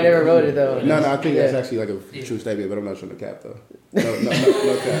that's why I never rode it though. No, I think that's actually like a true statement, but I'm not trying to cap though. No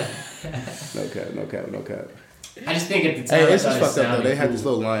cap. I just think at the time, Hey, it's I just thought it fucked up though. sounded They had cool. this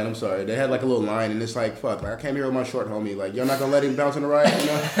little line. I'm sorry. They had like a little line, and it's like, fuck. Like I came here with my short homie. Like you're not gonna let him bounce on the ride, you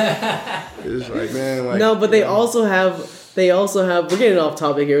know? It's like, man. Like No, but they also have. We're getting off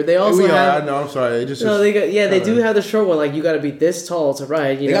topic here. They also have. I know. I'm sorry. It just No, they got. Yeah, they do have the short one. Like you got to be this tall to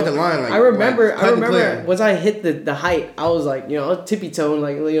ride. You They know? got the line. Like I remember. cut and clear. Once I hit the height, I was like, I'll tippy toe and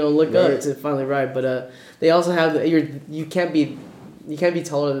like look Right. up to finally ride. But they also have you can't be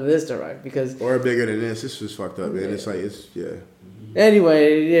taller than this to ride because or bigger than this. This was fucked up, man. It's like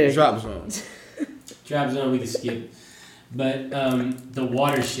anyway, yeah. Drop zone. Drop Zone we can skip. But the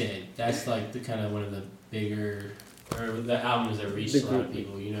Watershed, that's like the kind of one of the bigger, or the albums that reached a lot of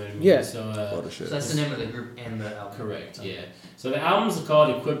people, you know what I mean? Yeah. So, Watershed. So that's the name of the group and the album. correct, yeah. So the albums are called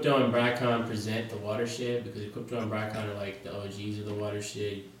Equipto and Brycon Present the Watershed, because Equipto and Brycon are like the OGs of the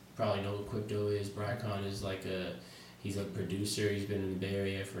Watershed. You probably know what Equipto is. Brycon is like he's a producer. He's been in the Bay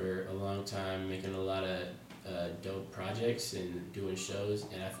Area for a long time, making a lot of dope projects and doing shows.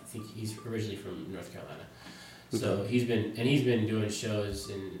 And I think he's originally from North Carolina. So he's been doing shows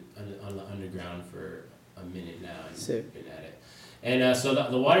on the underground for a minute now and Sick. been at it. And so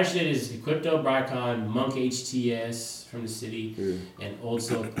the Watershed is Equipto, Brycon, Monk HTS from the city, and the Old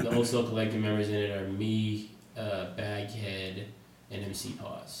Soul Collective members in it are me, Baghead, and MC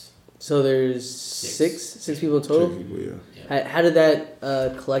Pause. So there's six people in total. Yeah. How did that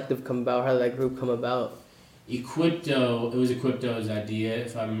collective come about? How did that group come about? Equipto, it was Equipto's idea,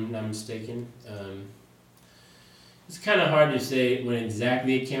 if I'm not mistaken. It's kind of hard to say when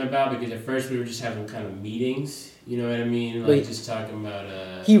exactly it came about because at first we were just having kind of meetings, you know what I mean? Like Wait. just talking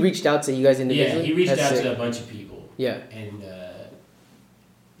about. He reached out to you guys individually? Yeah, he reached That's out sick. to a bunch of people. Yeah. And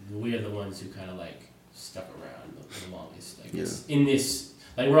we are the ones who kind of like stuck around the longest. Like it's in this,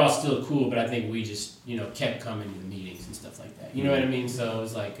 like we're all still cool, but I think we just, kept coming to the meetings and stuff like that. You know what I mean? So it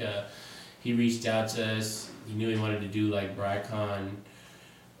was like he reached out to us. He knew he wanted to do like Brycon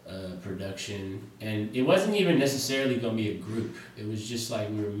production, and it wasn't even necessarily going to be a group. It was just like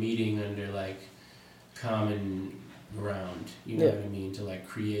we were meeting under like common ground, you know what I mean, to like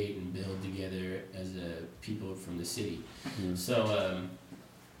create and build together as a people from the city. So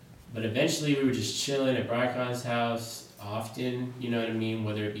but eventually we were just chilling at Brycon's house often, you know what I mean,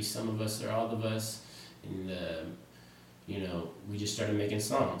 whether it be some of us or all of us, and we just started making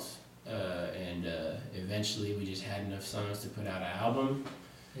songs, and eventually we just had enough songs to put out an album.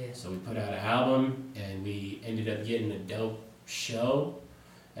 Yeah. So we put out an album, and we ended up getting a dope show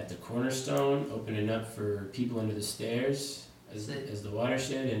at the Cornerstone, opening up for People Under the Stairs as the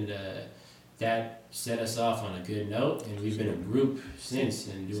Watershed, and that set us off on a good note, and we've been a group since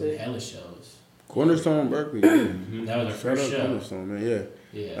and doing hella shows. Cornerstone, Berkeley. That was our first show. Cornerstone, man.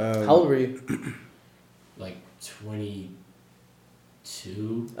 Yeah. How old were you? Like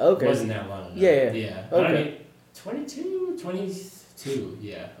 22. Okay. It wasn't that long ago. Yeah. I Okay. mean, 22,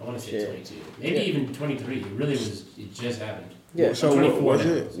 yeah. I want to say 22. Maybe even 23. It really was, it just happened. Yeah. So 24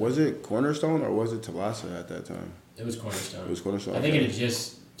 now. was it Cornerstone or was it Talassa at that time? It was Cornerstone. It was Cornerstone. I think it had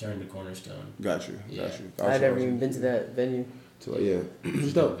just turned to Cornerstone. Got you. Yeah. I'd never even been to that venue. So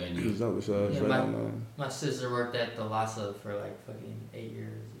it's dope. Venue. It's dope. It's Yeah, right on. My sister worked at the Lhasa for like fucking 8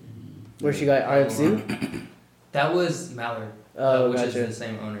 years. Where she got IMC? That was Mallard, Oh, which gotcha. is the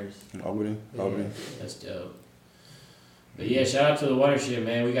same owners. Albany. That's dope. But yeah, shout out to the Watershed,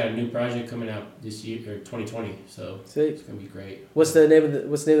 man. We got a new project coming out this year, or 2020, so Sick. it's gonna be great. What's the name of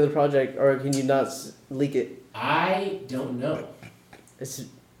the project, or can you not leak it? I don't know. It's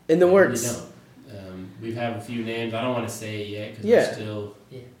in the works. We don't. We have a few names. I don't want to say it yet because Yeah. we're still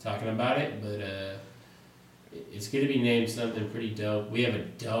talking about it, but it's gonna be named something pretty dope. We have a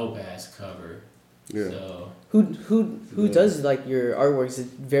dope ass cover. Yeah. So. Who does like your artwork? Is it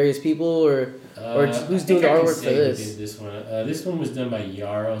various people or who's doing the artwork for this? This one. This one was done by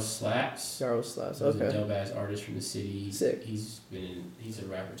Yarrow Slaps. Yarrow Slaps. He's a Okay. dope ass artist from the city. Sick. He's a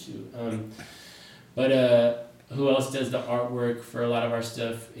rapper too. But who else does the artwork for a lot of our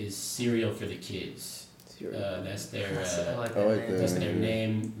stuff is Cereal for the Kids. That's their I like I that like name. that. that's their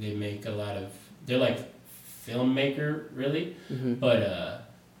name. They make a lot of. They're like filmmaker really, Mm-hmm. but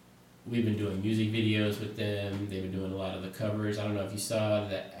we've been doing music videos with them. They've been doing a lot of the covers. I don't know if you saw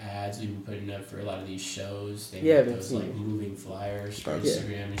the ads we've been putting up for a lot of these shows. They Yeah, I've make been those seeing like it. moving flyers for Yeah.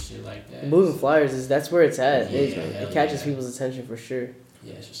 Instagram and shit like that. Moving flyers that's where it's at. Yeah, It hell catches yeah. people's attention for sure.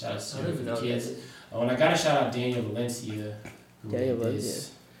 Yeah, so shout out to I don't even know the that. kids. Oh, and I gotta shout out Daniel Valencia. Who Daniel made this.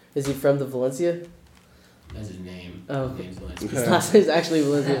 Valencia. Is he from the Valencia? That's his name. Oh. His name's Valencia. His last name's actually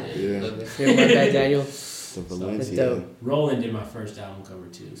Valencia. Yeah. Here, my bad, Daniel. The That's Valencia. dope. Roland did my first album cover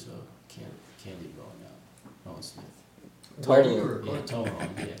too, so can't leave Roland out. Roland Smith. Where do you Tall. Yeah, record? Tall Roland,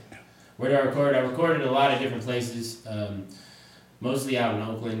 yeah. Where did I record? I recorded in a lot of different places. Mostly out in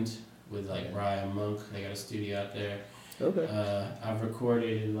Oakland with like Ryan Monk. They got a studio out there. Okay. I've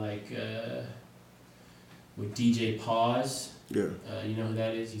recorded in like with DJ Pause. Yeah. You know who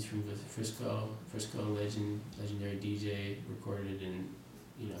that is? He's from Frisco legendary DJ. Recorded and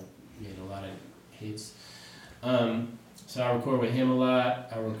made a lot of hits. So I record with him a lot.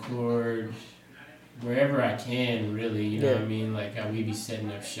 I record wherever I can, really. You know what I mean? Like we be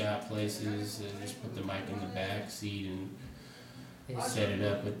setting up shop places and just put the mic in the back seat and set it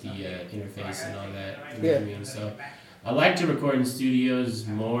up with the interface and all that. You know what I mean? So I like to record in studios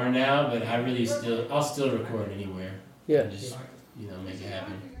more now, but I'll still record anywhere. Yeah. And just make it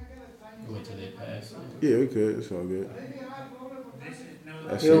happen. Wait till they pass. Yeah, we could. It's all good.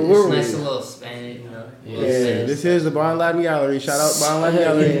 That's Yo, it. we're- Nice and little Spanish, Yeah. This is the Bond Latin Gallery. Shout out Bond Latin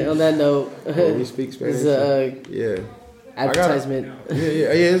Gallery. Yeah, on that note, Oh, we speak Spanish. it's a Yeah. advertisement. Yeah,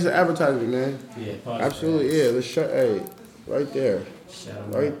 it's an advertisement, man. Yeah, pause. Absolutely, yeah. Let's hey, right there. Shout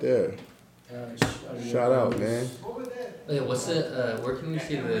 'em Right out. there. Shout out, man. Okay, what's the where can we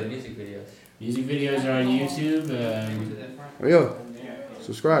see the music videos? Music videos are on YouTube. Oh, yo,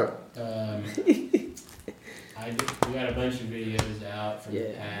 subscribe. We got a bunch of videos out from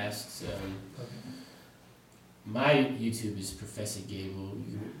the past. My YouTube is Professor Gable.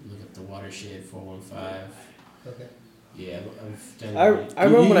 You can look up the Watershed 415. Okay. Yeah, I've done I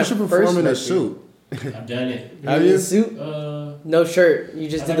remember when I should first perform in met a you. suit. I've done it. Have In you? a suit? No shirt. You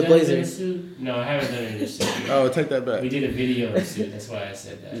just Have did I the done it in a blazer. suit? No, I haven't done it in a suit. Oh, take that back. We did a video in a suit. That's why I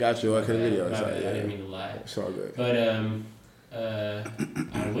said that. Got you. I could video. My It's bad, like, I yeah. didn't mean to lie. It's all good. But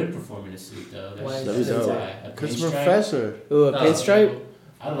I would perform in a suit though. Why is That's that? why. A Cause pinstripe. professor, Ooh, a pinstripe?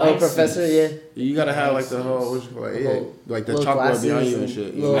 I like Professor, suits. yeah. you gotta have like the whole, what's it called? Yeah, Little- like the little chalkboard behind glasses you and and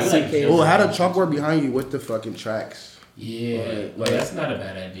shit. little I like suitcase. Oh, had a chalkboard behind you with the fucking tracks, Yeah, Like- well, that's not a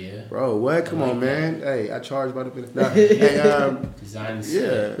bad idea. bro. What? Come I like on, that. man. Hey, I charge by the minute. Nah, hey, Design the yeah,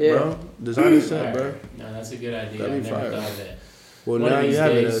 set. Yeah. bro. Design the set, bro. No, that's a good idea. That'd I be never fire. thought of that. Well, One of now you these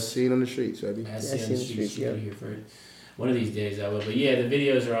have it days- seen on the streets, baby. I Yeah, see on seen the the streets, streets, you yeah. know, here for it. One of these days I will. But yeah, the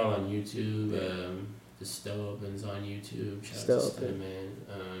videos are all on YouTube. The Stow Opens on YouTube. Shout Stow out to Open. Stow, man.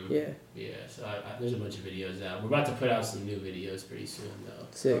 Yeah. Yeah, so there's a bunch of videos out. We're about to put out some new videos pretty soon, though.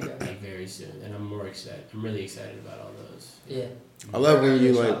 Sick. Like very soon, and I'm more excited. I'm really excited about all those. Yeah. I love when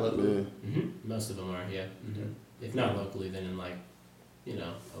you Shot like. locally. Yeah. Most of them are, yeah. If not locally, then in like,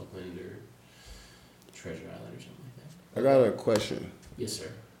 Oakland or Treasure Island or something like that. I got a question. Yes, sir.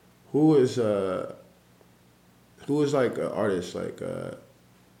 Who is like an artist like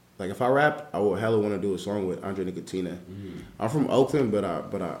if I rap, I would hella want to do a song with Andre Nicotina. I'm from Oakland, but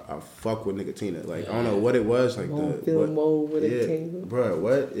I fuck with Nicotina. Like I don't know what it was like Won't feel more with a king. bro.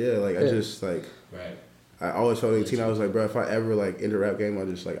 What? Yeah, like I just like Right. I always told Nicotina I was like, bro, if I ever like in the rap game, I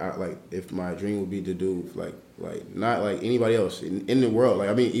just like if my dream would be to do like not like anybody else in the world. Like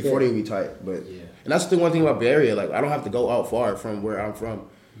I mean, E40 would be tight, but Yeah. and that's the one thing about Bay Area. Like I don't have to go out far from where I'm from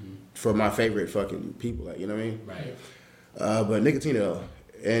for my favorite fucking people. Like you know what I mean? Right. But Nicotina,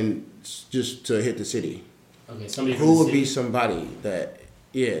 and just to hit the city, Okay. Somebody from who the would city. be somebody that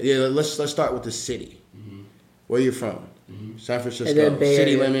let's start with the city. Where you from? San Francisco. And then Bay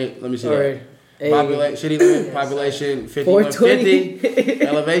City Area. limit. Let me see Or, that. hey, City limit population 5150.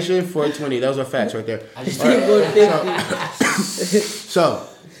 Elevation 420. Those are facts right there. I just So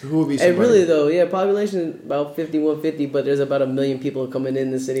who would be Hey, somebody? really though, yeah, population about 5150, but there's about 1 million people coming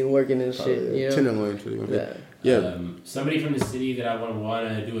in the city working and shit. You know? 10 million, 21. Yeah. Yeah. somebody from the city that I want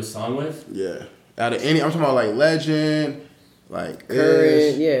to do a song with. Yeah. Out of any, I'm talking about like legend, like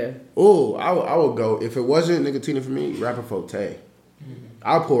Current, yeah. Oh, I would go if it wasn't Nicotina for me. Rapper Forte.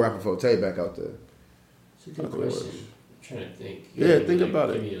 I'll pull Rapper Forte back out there. It's a good Okay, question. I'm trying to think. Yeah, Give me think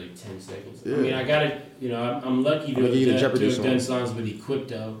about Give it. me like 10 seconds. Yeah. I mean, I gotta, I'm lucky I'm gonna give you the to Jeopardy have done song. songs with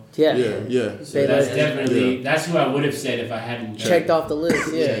Equipto. Yeah. Yeah. So Say that's that. definitely, that's who I would have said if I hadn't done Checked it. off the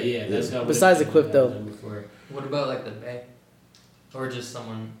list, yeah. Yeah, that's who I would've Besides said if I Equipto. hadn't done before. What about like the Bay? Or just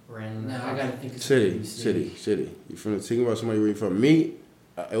someone random? No, I gotta think of City. something. You from thinking about somebody where you from? Me,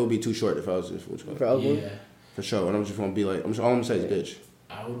 it would be too short if I was just For Oakland. Yeah, for sure. And I'm just gonna be like, all I'm gonna say is bitch.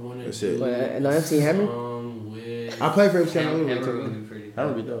 I would want to That's do it. But, and MC a Hammer? song with... I play for MC Hammer Hammer. would be pretty.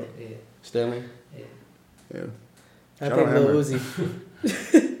 Hammer would be dope. Yeah. Stanley. Yeah. Yeah. I Shout think out Lil Hammer.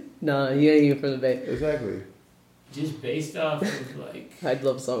 Uzi. Nah, he ain't even from the Bay. Exactly. Just based off of like... I'd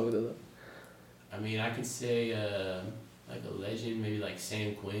love a song with him though. I mean, I could say like a legend, maybe like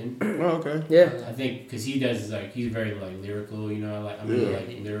Sam Quinn. Oh, okay. Yeah. I think because he does like he's very like lyrical, I'm into Yeah.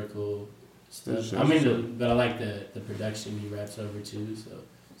 like lyrical stuff. That's I'm into, but I like the production he raps over too. So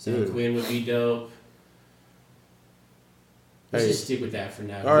Sam Yeah. Quinn would be dope. Let's just stick with that for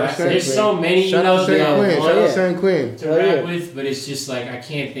now. All right, There's so many, shout out that I Queen. Shout out want San Queen. to rap with, but it's just like I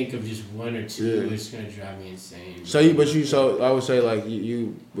can't think of just one or two. Yeah. It's gonna drive me insane. So I would say like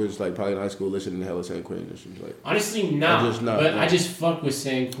you was like probably in high school listening to hella San Queen and shit like. Honestly, not. But I just fuck with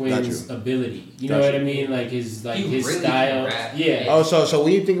San Quinn's ability. You know what I mean? Like his really style. Yeah. Oh, so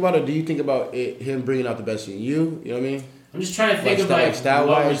when you think about it, do you think about him bringing out the best in you? You know what I mean? I'm just trying to think of style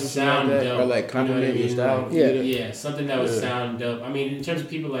what would wise sound like dope, or like compliment your style. Like, yeah, something that would sound dope. I mean, in terms of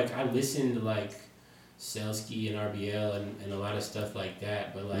people, like I listen to like Selsky and RBL and a lot of stuff like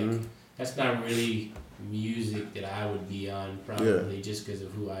that, but like that's not really music that I would be on probably just because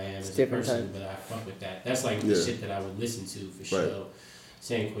of who I am as a person. But I fuck with that. That's like the shit that I would listen to for sure.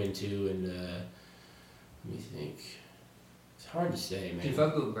 San Quinn too, and let me think. It's hard to say, man. Do you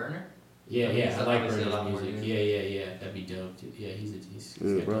fuck with Burner? Yeah, I like Burner's music. Yeah, that'd be dope. Yeah, he's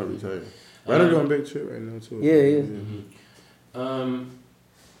probably tight. Burner doing big shit right now too. Yeah.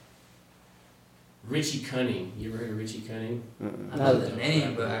 Richie Cunning. You ever heard of Richie Cunning? I know the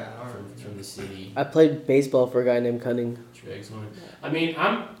name, but I don't from the city. I played baseball for a guy named Cunning. I mean,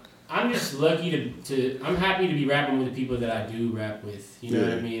 I'm just lucky to I'm happy to be rapping with the people that I do rap with. You know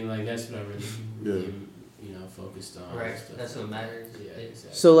what I mean? Like that's what I really am, focused on. Right. That's what matters. Yeah,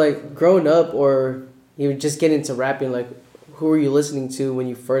 exactly. So like growing up or even just getting into rapping, like who were you listening to when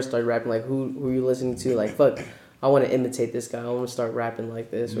you first started rapping? Like who were you listening to? Like fuck, I want to imitate this guy. I want to start rapping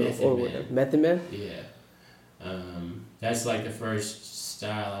like this. Or whatever. Method Man? Yeah. That's like the first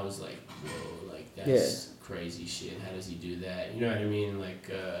style I was like, whoa, like that's crazy shit. How does he do that? You know what I mean?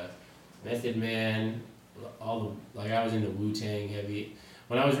 Like Method Man, I was into Wu-Tang heavy.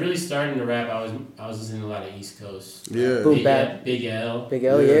 When I was really starting to rap, I was listening to a lot of East Coast. Yeah. Boom Bap. Big L. Big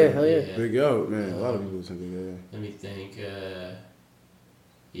L, hell yeah. Big L, man. A lot of people listen to Big L. Let me think.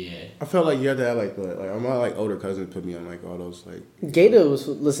 I felt like you had to have like my like older cousins put me on like all those like. Gator was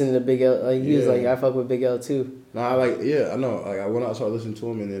listening to Big L. Like he was like, I fuck with Big L too. No, I know. Like I went out, started listening to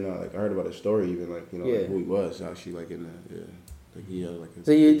him, and then I heard about his story, even like like who he was actually like in the like he had like.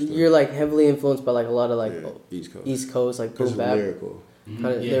 So you're like heavily influenced by like a lot of like East Coast like Boom Bap. Lyrical. Kind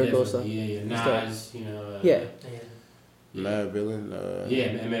of lyrical stuff. Yeah. Nas, Mad Villain.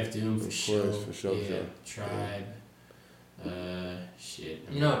 MF Doom for sure. Yeah. Tribe. Shit.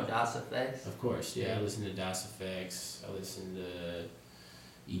 You know Das EFX? Of course, yeah. I listen to Das EFX. I listen to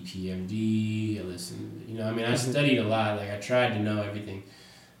EPMD. I studied a lot. Like I tried to know everything.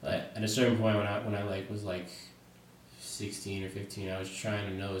 Like at a certain point when I like was like 16 or 15, I was trying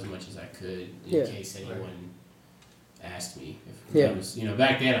to know as much as I could in case anyone asked me. I was,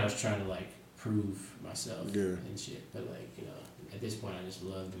 back then I was trying to like prove myself and shit. But like, at this point I just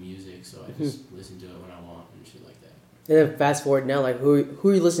love the music, so I just listen to it when I want and shit like that. And then fast forward now, like who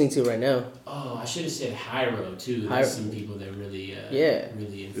are you listening to right now? Oh, I should have said Hyro too. There's some people that really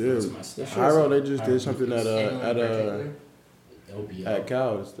really influence my style. Hyro, they just did something at OBO. At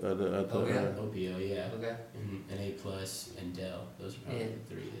Cal, OBO, yeah. Okay. And A Plus and Dell. Those are probably the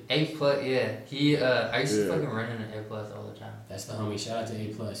three. A Plus, yeah. He, I used to fucking run into A Plus all the time. That's the homie. Shout out to A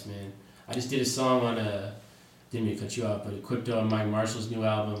Plus, man. I just did a song on didn't mean to cut you off, but Crypto and Mike Marshall's new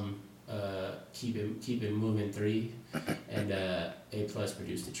album, Keep It Moving 3, and A Plus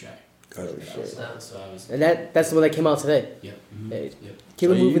produced the track. So I was. And that's the one that came out today. Yep. Hey,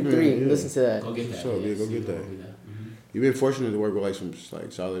 Keep It Moving 3. Listen to that. Go get that. Go get that. You've been fortunate to work with like some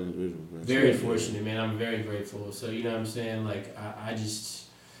like solid individuals, man. Very fortunate, man. I'm very grateful. So you know what I'm saying? Like I just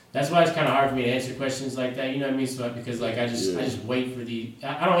that's why it's kind of hard for me to answer questions like that. You know what I mean? So because like I just wait for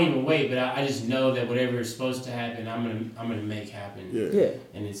I don't even wait, but I just know that whatever is supposed to happen, I'm gonna make happen. Yeah.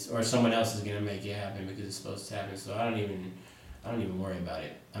 And or someone else is gonna make it happen because it's supposed to happen. So I don't even worry about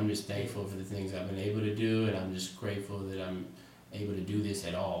it. I'm just thankful for the things I've been able to do, and I'm just grateful that I'm able to do this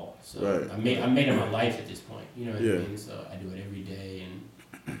at all. So I made it my life at this point. You know what I mean? So I do it every day, and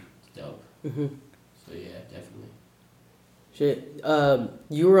it's dope. So yeah, definitely. Shit.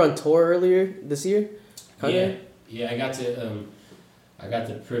 You were on tour earlier this year? Yeah. I got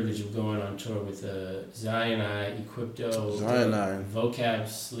the privilege of going on tour with Zion I, Equipto, Vocab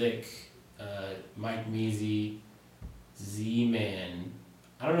Slick, Mike Measy, Z-Man.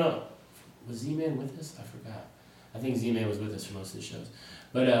 I don't know. Was Z-Man with us? I forgot. I think Z-Man was with us for most of the shows.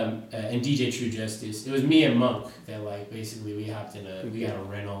 But, and DJ True Justice. It was me and Monk that, like, basically we hopped in we got a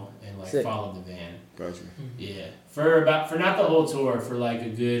rental and, like, followed the van. Gotcha. Yeah. For not the whole tour, for, like, a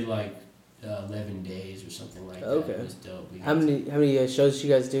good, like, 11 days or something like that. Okay. It was dope. How many shows did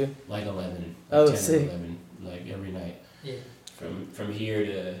you guys do? Like 11. Like 10 sick. or 11, like, every night. Yeah. From here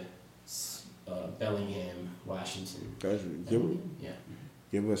to Bellingham, Washington. Gotcha. Yeah.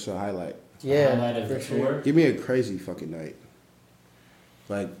 Give us a highlight. Yeah. Highlight of the tour. Give me a crazy fucking night.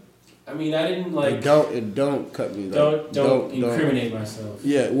 Like, I mean, I didn't like. Don't cut me. Like, don't incriminate myself.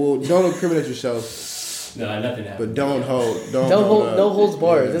 Yeah, well, don't incriminate yourself. No, nothing happened. But don't hold. No holds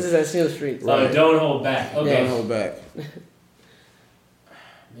barred. Yeah. This is Encino Street. Right. Don't hold back. Okay. Don't hold back. I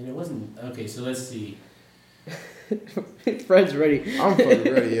mean, it wasn't okay. So let's see. Fred's ready. I'm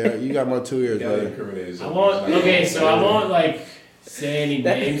fucking ready. Yeah, you got my 2 years, brother. I won't. Okay, so I won't like say any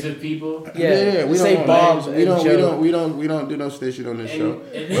names of people. Yeah. We say don't Bob. We don't do no station on this show.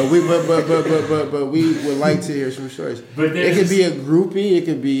 And But we would like to hear some stories. But It could be a groupie. It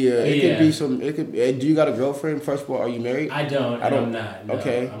could be. It Yeah. could be some. It could. Do you got a girlfriend? First of all, are you married? I don't. I'm not. No,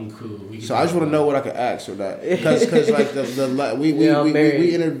 Okay. I'm cool. So I just want to know what I can ask or not, because like we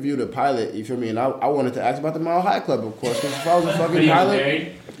interviewed a pilot. You feel me? And I wanted to ask about the Mile High Club, of course. Because if I was a But fucking he was pilot,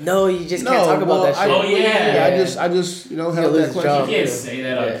 married. No, you just can't talk about that shit. Oh, yeah. I just held lose that his question. job. You can't say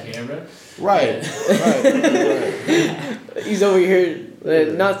that on camera. Right. He's over here,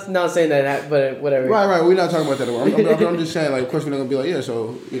 not saying that, but whatever. Right. We're not talking about that. I'm just saying, like, of course, we're not gonna be like, yeah.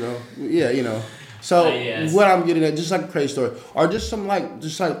 So So Yes. what I'm getting at, just like a crazy story, or just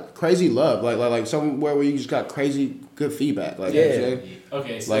crazy love, like somewhere where you just got crazy good feedback, like you know what I'm saying?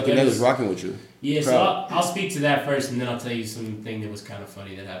 Okay. So Like your niggas rocking with you. Yeah, so Proud. I'll speak to that first, and then I'll tell you something that was kind of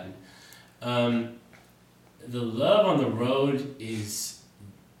funny that happened. The love on the road is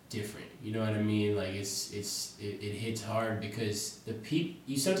different. You know what I mean? Like it hits hard because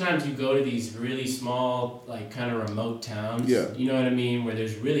sometimes you go to these really small, like kind of remote towns. Yeah. You know what I mean? Where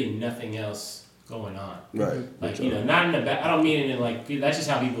there's really nothing else going on. Right. Like not in the I don't mean it in like that's just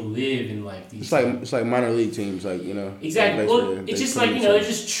how people live in like these. It's like minor league teams, like Exactly. Well, it's just like there's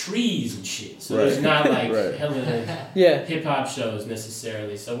just trees and shit. So there's not like hella hip hop shows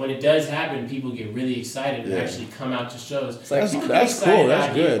necessarily. So when it does happen, people get really excited and actually come out to shows. It's like, that's cool.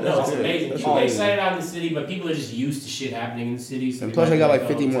 That's good. No, That's it's good. amazing. That's People get amazing. excited out in the city, but people are just used to shit happening in the city. So And plus, they got like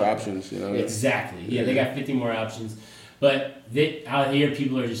 50 oh, more it's- options. Exactly. Yeah, they got 50 more options. But out here,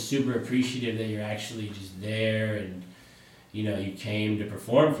 people are just super appreciative that you're actually just there and, you came to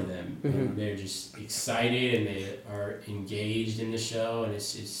perform for them. And they're just excited and they are engaged in the show. And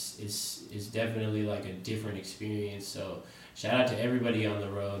it's definitely like a different experience. So shout out to everybody on the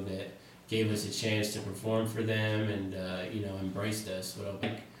road that gave us a chance to perform for them and, embraced us.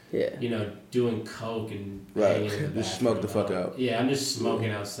 Doing coke and hanging in the Just smoke the fuck out. Yeah, I'm just smoking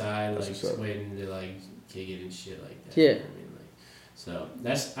outside, That's like what's just up. waiting to like kick it and shit like that. Yeah. You know what I mean? So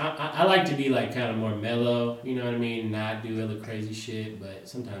that's I like to be like kind of more mellow. You know what I mean? Not do other crazy shit, but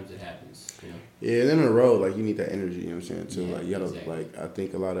sometimes it happens. Yeah, and then on the road, like you need that energy. You know what I'm saying? Too. Yeah, Like you gotta exactly. I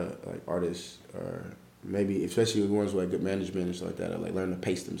think a lot of like artists are maybe, especially the ones with like good management and shit like that, are like learn to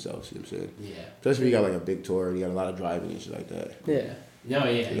pace themselves. You know what I'm saying? Yeah. Especially if you got like a big tour and you got a lot of driving and shit like that. Yeah. No, yeah,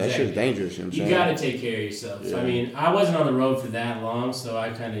 exactly. That shit's dangerous. You know what I'm You saying? gotta take care of yourself. Yeah. I mean, I wasn't on the road for that long, so I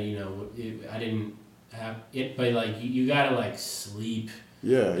kind of, I didn't have it, but like you gotta like sleep.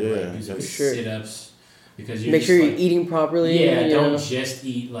 Yeah, and, yeah. like, do some For sure. sit-ups because you're Make just, sure like, you're eating properly. Yeah, you don't know? just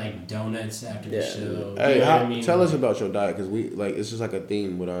eat like donuts after the Yeah. show. Hey, You know what I mean? tell us about your diet, because we like it's just like a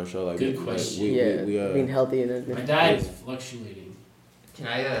theme with our show. Like, Good like, question. we being healthy and My everything. diet is fluctuating. Can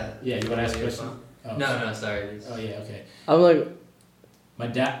I? Yeah, you want to ask a your question? phone? Oh, No, sorry. Oh yeah, okay. I'm like, My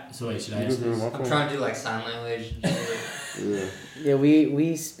dad. So wait, should I ask this? I'm trying to do like sign language. Yeah. yeah,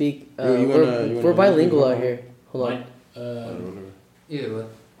 we speak. You wanna We're bilingual out here. Hold on. Yeah, what?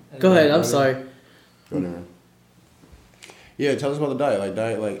 Go ahead. I'm sorry. Whatever. Yeah, tell us about the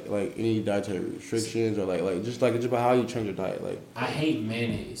diet. Like any dietary restrictions or like just about how you change your diet. Like, I hate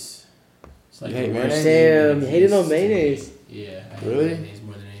mayonnaise. It's like You hate the worst mayonnaise? Damn, thing you hated on exists to me. mayonnaise. Yeah, I hate Really? mayonnaise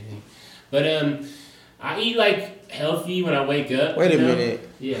more than anything. But I eat like healthy when I wake up. wait a you know? minute.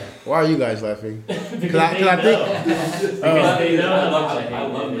 Yeah. Why are you guys laughing? Because I they think- know. Because they know how much I hate I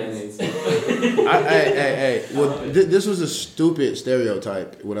love mayonnaise. Hey. Well, this was a stupid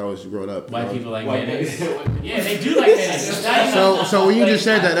stereotype when I was growing up. White people like White mayonnaise. Yeah, they do like mayonnaise. It's not even- So when you just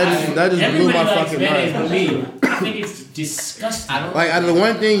said that just blew Everybody my likes fucking mayonnaise mind. but me. I think it's disgusting. I don't Like, out of the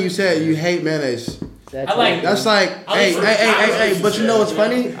one thing you said, you hate mayonnaise. That's I like- That's like, I like hey. But you know what's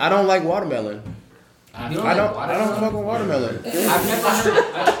funny? I don't like watermelon. You don't I don't watermelon? fuck with watermelon. I've never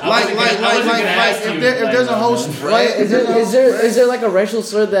heard. Like, if there's a whole spread, Is there like a racial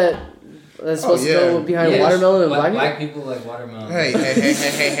slur that's supposed to go behind Yes, watermelon and black, black? people like watermelon.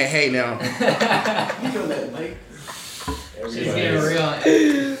 Hey now. It's getting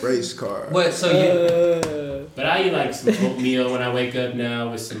real. Race car. What? So you? But I eat like some oatmeal when I wake up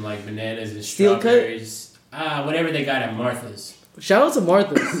now with some like bananas and Steel cut? strawberries. Whatever they got at Martha's. Shout out to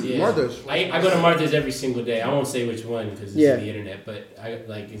Martha's. Yeah. Martha's. I go to Martha's every single day. I won't say which one because it's Yeah. the internet, but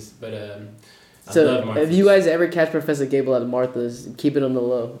So Martha's. if you guys ever catch Professor Gable at Martha's, keep it on the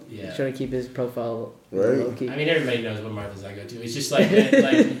low. Yeah. He's trying to keep his profile Right. low key. I mean, everybody knows what Martha's I go to. It's just like that,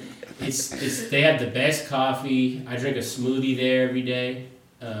 like it's they have the best coffee. I drink a smoothie there every day.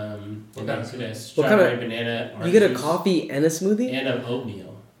 What kind of smoothie? What kind of- Strawberry banana. You get a orange juice, coffee and a smoothie? and an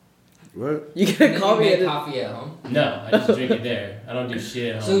oatmeal. What? You get And a then coffee you and make a... coffee at home. No, I just drink it there. I don't do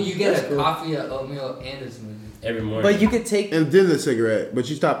shit at home. So you get That's a cool. coffee, a oatmeal, and a smoothie. every morning. But you could take... And then the cigarette, but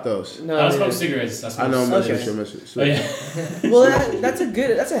you stopped those. No, I don't yeah. smoke cigarettes. I know, smoke Okay. cigarettes. Mr. Oh, yeah. Well,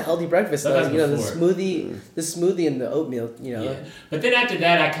 that's a healthy breakfast. Though. Sometimes You know, the before. smoothie and the oatmeal. You know. Yeah. But then after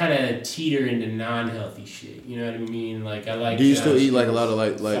that, I kind of teeter into non-healthy shit. You know what I mean? Like I like. Do you still eat like a Skittles. lot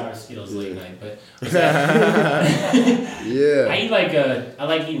of like? Sour Skittles late night, but Yeah. I eat I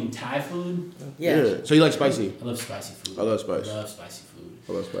like eating Thai food. Yeah. So you like spicy? I love spicy food. I love spice. I love spicy food.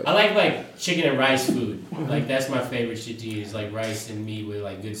 I love spicy. I like chicken and rice food. Like that's my favorite shit to eat is like rice and meat with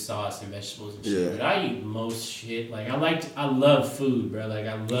like good sauce and vegetables and shit. Yeah. But I eat most shit. Like I love food, bro. Like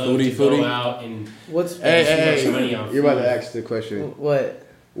I love Foodie, to go foodie? out and What's Hey, too much money on you're about food. to ask the question. what?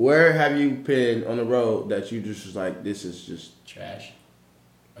 Where have you been on the road that you just was like, this is just Trash.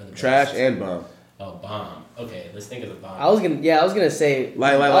 Or the trash best? and bomb? Oh, bomb. Okay, let's think of the bomb. I was gonna say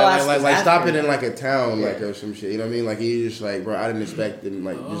Like I'll ask this stop after. it in like a town, Yeah. like or some shit. You know what I mean? Like you just like, bro, I didn't expect it.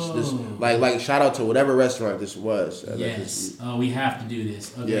 Like this, Oh. like shout out to whatever restaurant this was. Like, Yes. this- Oh, we have to do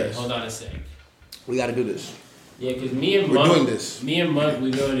this. Okay, Yes. hold on a sec. we got to do this. Yeah, because me and We're Monk, doing this. Me and Monk, we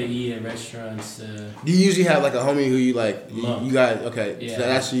go to eat at restaurants. Do you usually have like a homie who you like? Monk. You guys okay? Yeah. So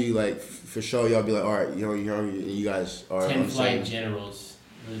that's who you like for sure. Y'all be like, all right, you guys are 10 on the flight same. generals.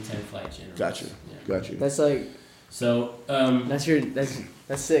 Really 10 flight generals. Got you. Yeah. Got you. That's like So,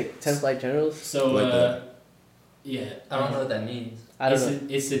 that's sick. 10 flight generals. so Like that. yeah. I don't know what that means. I don't know.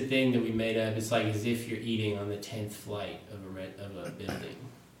 It's a thing that we made up. It's like as if you're eating on the 10th flight of a building.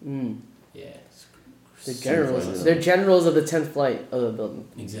 Mm. Yeah. The flight generals. generals. They're generals of the 10th flight of the building.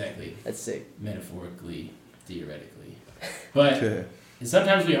 Exactly. That's sick. Metaphorically, theoretically. But Okay. and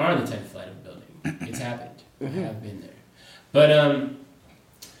sometimes we are on the 10th flight of a building. It's happened. Mm-hmm. I have been there. But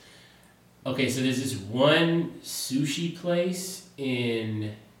okay, so there's this one sushi place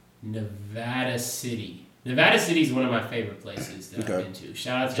in Nevada City. Nevada City is one of my favorite places that Okay. I've been to.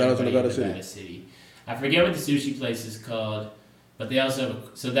 Shout out to Shout out to everybody Nevada in Nevada City. I forget what the sushi place is called, but they also have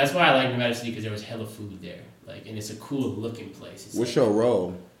so that's why I like Nevada City because there was hella food there. Like, and it's a cool looking place. It's What's like your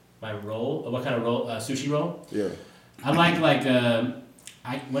role? my roll? What kind of roll? Sushi roll? Yeah. I like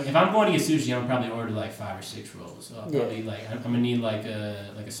if I'm going to get sushi, I'm probably order like 5 or 6 rolls. So I'll probably I'm gonna need like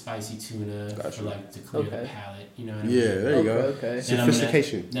a spicy tuna Gotcha. for like to clear the Okay. palate. You know what I Yeah. mean? There you go. Okay. Then I'm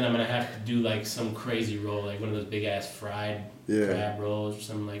Sophistication. Then I'm gonna have to do like some crazy roll, like one of those big ass fried Yeah. crab rolls or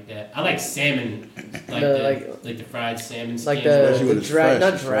something like that. I like salmon, like the fried salmon. Like skins. Especially when the it's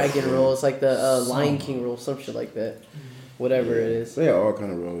not fresh, dragon yeah. roll. It's like the Lion Some- King roll, some shit like that. Whatever it is. They are all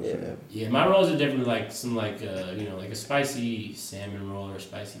kind of roles. Yeah. Yeah. Yeah, my rolls are different. Like some like a spicy salmon roll or a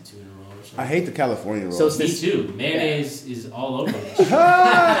spicy tuna roll or something. I hate the California roll. So it's Me this- too. Mayonnaise is all over this shit.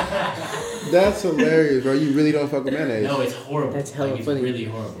 That's hilarious, bro. You really don't fuck with mayonnaise. No, it's horrible. That's hella like, it's funny. really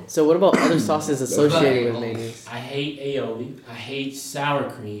horrible. So what about other sauces associated with But- mayonnaise? I hate aioli. I hate sour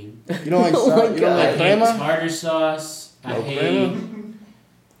cream. You don't like Oh my you don't I like hate crema? tartar sauce. I No hate. crema?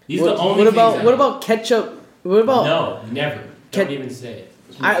 These are the only what about things I what hate. about ketchup? What about No, never. Ke- Don't even say it.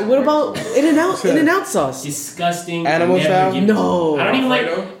 what about In-N-Out sauce? Disgusting. Animal never style? give- No. I don't even like.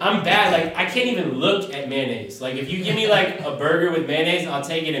 Alfredo? I'm bad. Like I can't even look at mayonnaise. Like if you give me like a burger with mayonnaise, I'll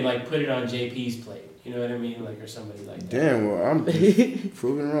take it and like put it on JP's plate. You know what I mean? Like or somebody like that. Damn, well, I'm just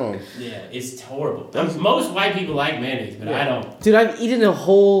proven wrong. Yeah, it's horrible. Most white people like mayonnaise, but I don't. Dude, I've eaten a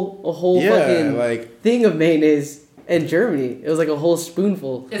whole Yeah, fucking like thing of mayonnaise in Germany. It was like a whole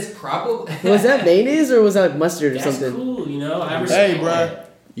spoonful. It's probably. Was that mayonnaise or was that like mustard or That's something? cool, you know. I respect hey, bro, that.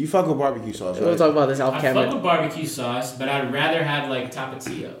 you fuck with barbecue sauce, We'll right? talk about this off I camera. fuck with barbecue sauce, but I'd rather have like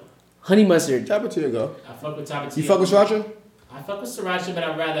tapatio. Honey mustard. Tapatio go. I fuck with tapatio. You fuck with sriracha? I fuck with sriracha, but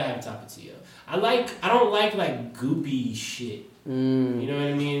I'd rather have tapatio. I don't like goopy shit. Mm. You know what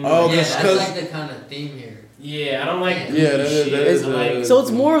I mean? Oh, Yeah, just that's 'cause- like the kind of theme here. Yeah, I don't like goopy Yeah, that is- shit. that is- I like, So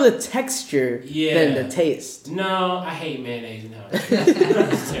it's more of the texture Yeah. than the taste. no, I hate mayonnaise now.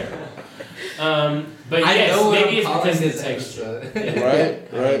 It's terrible. But I yes, know what maybe I'm it's calling because of this the texture. episode. Yeah. Right, I hate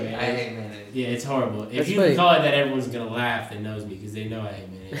right. mayonnaise. I hate mayonnaise. Yeah, it's horrible. If That's you funny. call it that, everyone's gonna laugh that knows me because they know I hate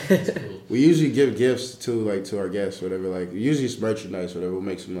mayonnaise. Yeah, that's cool. We usually give gifts to our guests, whatever. Like usually it's merchandise, whatever. We'll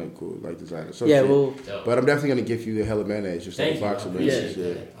make some like cool like designer. Some Yeah, shit. well, Dope. But I'm definitely gonna give you a hella mayonnaise, just Thank like a you. box I of appreciate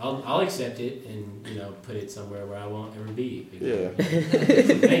mayonnaise. that. I'll accept it and put it somewhere where I won't ever be. Yeah,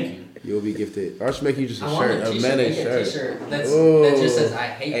 Thank you. you'll be gifted. I'll just make you just a I want shirt, a a t-shirt. mayonnaise Make a shirt. t-shirt. That Ooh. just says I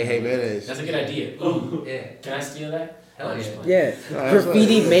hate. Hey, mayonnaise. That's a good idea. Ooh, Yeah. can I steal that? Hell I'm just yeah. playing. yeah, that's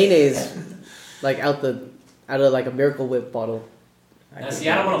graffiti like- mayonnaise, like out of like a Miracle Whip bottle. Now, see,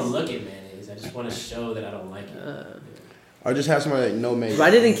 I don't want to look at mayonnaise. I just want to show that I don't like it. I'll just have somebody like no mayonnaise.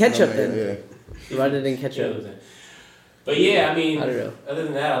 Write it in ketchup no then. mayo, Write it in ketchup. But yeah, I mean, I don't know. other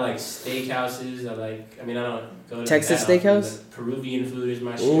than that, I like steakhouses. I don't go to Texas that often, Steakhouse? but Peruvian food is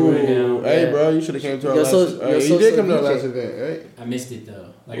my Yeah. shit right now. Ooh, hey, Yeah. bro, you should have came to our Yo last. so- you yo so did come to our ceviche. last event, right? I missed it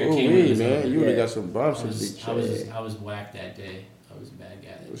though. Like I Ooh, came when it was man, open. you would have Yeah. got some bombs I to was, speak. I was I was whacked that day. I was a bad guy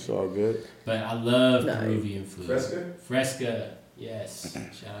that It's day. all good. But I love Nice. Peruvian food. Fresca? Fresca, yes.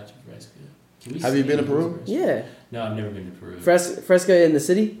 Shout out to Fresca. Can we Have you say been to it? Peru? Yeah, No, I've never been to Peru. Fresca in the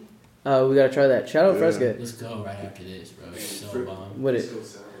city. We gotta try that. Shout out Yeah. Fresca. Let's go right after this, bro. It's so bomb. What it? Still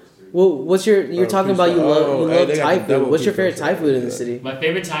sours, dude. Well, what's you're talking about? You love hey, Thai they got the food. double What's your pizza. favorite Thai food in the Yeah. city? My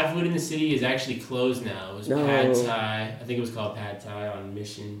favorite Thai food in the city is actually closed now. It was No. Pad Thai. I think it was called Pad Thai on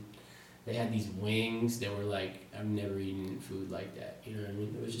Mission. They had these wings that were like, I've never eaten food like that. You know what I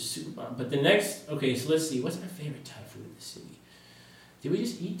mean? It was just super bomb. But the next, okay, so let's see. What's my favorite Thai food in the city? Did we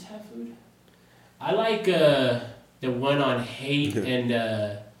just eat Thai food? I like the one on Haight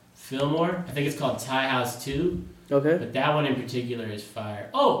and Fillmore. I think it's called Thai House 2. Okay. But that one in particular is fire.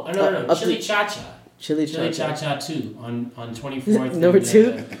 Oh, no. up Chili to- Cha Cha. Chili Chili Cha Cha. Cha 2 on 24th. Number and,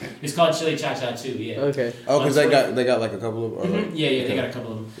 2? It's called Chili Cha Cha 2, yeah. Okay. Oh, because they got like a couple of. Mhm. Yeah, they got a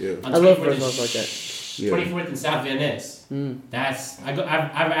couple of them. Yeah. On I love 24th restaurants like that. Yeah. 24th and South Van Ness.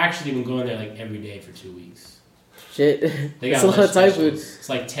 I've actually been going there like every day for 2 weeks. Shit. They That's got a lot of Thai specials. food. It's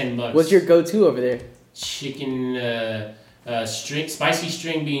like $10. What's your go-to over there? chicken spicy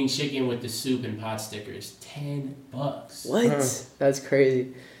string bean chicken with the soup and pot stickers? $10. What? Huh. That's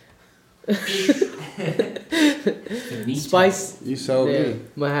crazy. Finito. Spice. You so Yeah, me.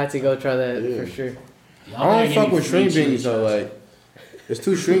 might have to go try that Yeah. for sure. Y'all I better don't give fuck me with free string chili beans though. cha-cha. Like, it's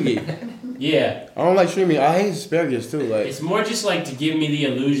too stringy. Yeah, I don't like string beans. I hate asparagus too. Like, it's more just like to give me the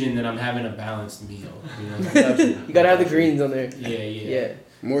illusion that I'm having a balanced meal. You know? You gotta have the greens on there. Yeah. Yeah.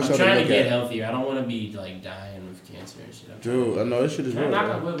 more I'm so trying than to get look at. healthier. I don't want to be like dying with cancer and shit. I'm Dude, I know this shit is Can I real. knock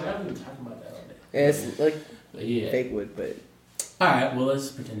bro. on wood? I haven't been talking about that all day. Yeah, it's like But yeah. fake wood, but All right. Well, let's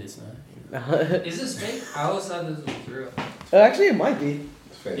pretend it's not. Is this fake? I always thought this was real. actually it might be.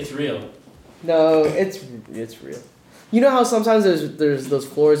 It's fake. It's real. No, it's real. You know how sometimes there's those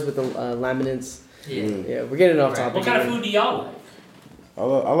floors with the laminates. Yeah. Mm. Yeah, we're getting off Right. topic. What kind of again. food do y'all like?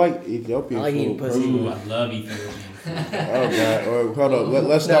 I like Ethiopian I like eating food. pussy. personally. Ooh, I love Ethiopian food. Oh god. Or, hold up.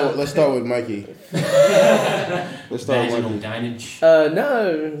 Let's start with Mikey. Let's start with Vaginal Mikey. dinage. No,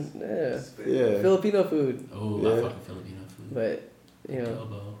 yeah, Yeah. Filipino food, Oh, I Yeah. fucking Filipino food. but you know,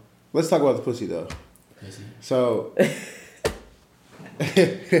 Adobo, Let's talk about the pussy though. pussy. So.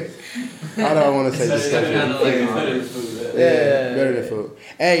 I don't want to say this stuff. Kinda like Yeah. Better than food.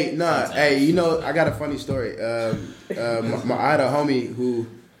 Hey, nah, hey, you know, I got a funny story. I had a homie who,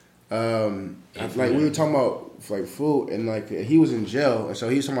 like, we were talking about like food, and like he was in jail, and so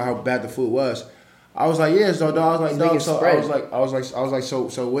he was talking about how bad the food was. I was like, yeah, so dog. I was like, It's dog. making So spread. I was like,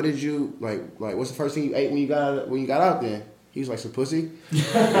 so what did you like? What's the first thing you ate when you got out there? He was like, some pussy. You know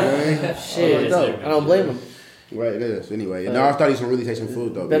what I mean? shit, it's no, different. I don't blame him. Right, it is. Anyway, now I thought he was gonna really take some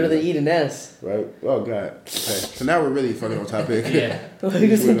food though. Better man. than eating ass. Right. Oh god. Okay. So now we're really fucking on topic. Yeah, He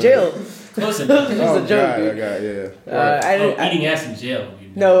was in jail. close enough. It's Oh a joke, god. dude. God. Yeah. I didn't. Eating ass in jail. would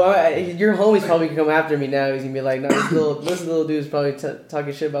be No, your homie's probably gonna come after me now. He's gonna be like, "No, this little dude's probably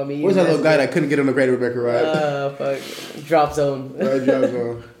talking shit about me." Where's that eating little guy ass." that couldn't get on the Great Rebecca ride? Fuck, drop zone. Right, drop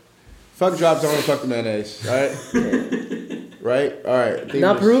zone. Fuck drop zone. Fuck the mayonnaise. All right. Right. All right. I think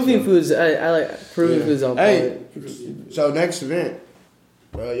Not this- Peruvian foods. I like Peruvian Yeah. foods on Hey. point. So next event,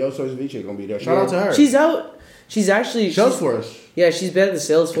 Yo Soy Ceviche gonna be there. Shout out to her. She's out. She's actually. Salesforce. Yeah, she's been at the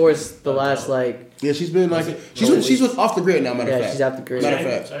Salesforce the last like. Yeah, she's been like Was it- she's with Off the Grid now. Matter of Yeah, fact. she's out the grid. Matter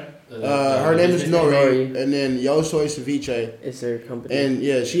of fact. Sorry? Her name is business Nori, Nori. and then Yo Soy Ceviche. It's her company. And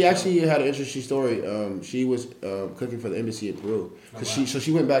yeah, she actually had an interesting story. She was cooking for the embassy in Peru, cause Oh, wow.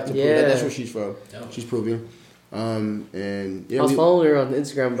 she went back to Peru. Yeah. That's where she's from. Dope. She's Peruvian. And yeah, I was following her on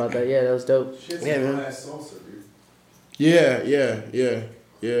Instagram about that. Yeah, that was dope. Shit's Yeah, man. ass salsa, dude.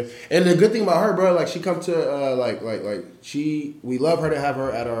 yeah. And the good thing about her, bro, like she come to we love her to have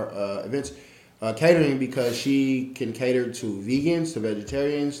her at our events. Catering, because she can cater to vegans, to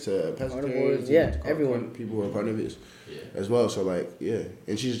vegetarians, to pescatarians, everyone. People who are carnivores as well. So like,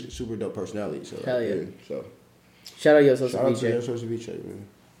 and she's a super dope personality. So hell yeah. So shout out Yo Sosa shout out to Yo Ceviche. Sosa Ceviche, man.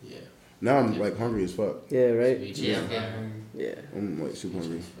 Yeah. Now I'm like hungry as fuck. Yeah, right. Yeah. I'm like super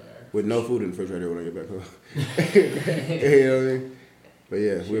hungry with no food in the refrigerator when I get back home. You know what I mean? But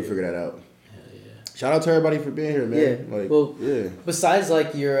yeah, we'll figure that out. Shout out to everybody for being here, man. Yeah. Like, well, besides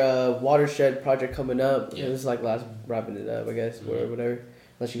like your watershed project coming up, this is like last wrapping it up, I guess, or whatever.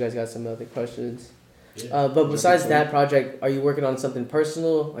 Unless you guys got some other questions. Yeah. But besides that project, are you working on something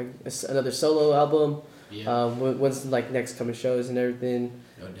personal, like another solo album? Yeah. When's like next coming shows and everything?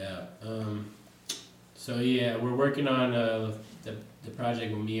 No doubt. So yeah, we're working on the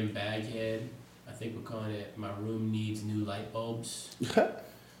project with me and Baghead. I think we're calling it "My Room Needs New Light Bulbs."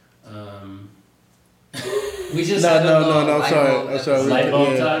 We just no. I'm sorry. Light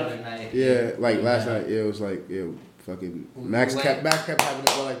bulb talk. Yeah, like last night, it was like fucking Max kept having it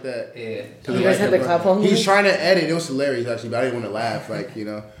go like that. Yeah. You guys had the clap on. He's trying to edit. It was hilarious actually, but I didn't want to laugh, like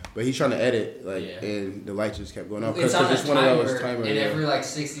But he's trying to edit, and the lights just kept going off. It's on a timer, timer, and every like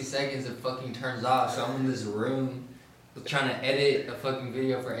 60 seconds it fucking turns off. So I'm in this room trying to edit a fucking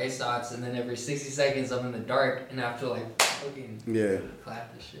video for ASOS, and then every 60 seconds I'm in the dark, and I have to like fucking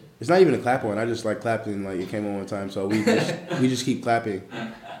clap this shit. It's not even a clap on. I just like clapped and like it came on one time, so we just keep clapping.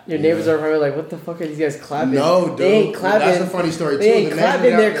 Your neighbors are probably like, "What the fuck are these guys clapping?" No, dude. They ain't clapping. That's a funny story too. They ain't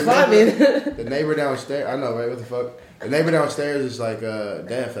clapping. They're clapping. The neighbor downstairs. I know, right? What the fuck? The neighbor downstairs is like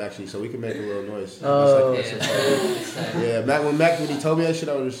deaf actually, so we can make a little noise. Oh, yeah. When he told me that shit,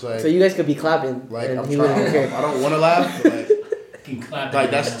 I was just like, so you guys could be clapping. Like I'm trying. I don't want to laugh. But like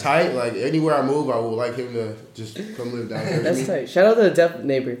that's tight. Like anywhere I move, I would like him to just come live downstairs. That's tight. Shout out to the deaf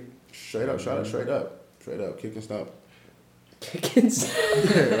neighbor. Straight up, straight up, kick and stomp. Kick and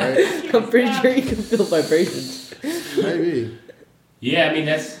stomp. Right? I'm pretty sure you can feel vibrations. Maybe. Yeah, I mean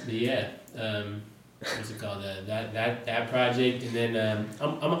that's what's it called? That project, and then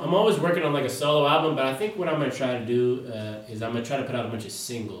I'm always working on like a solo album, but I think what I'm gonna try to do is I'm gonna try to put out a bunch of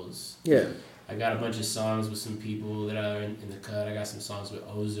singles. Yeah. I got a bunch of songs with some people that are in the cut. I got some songs with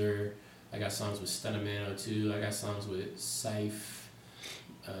Ozer. I got songs with Stunnaman02. I got songs with Syph,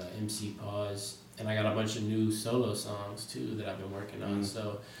 MC Pause, and I got a bunch of new solo songs too that I've been working on.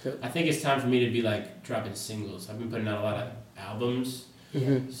 So I think it's time for me to be like dropping singles. I've been putting out a lot of albums.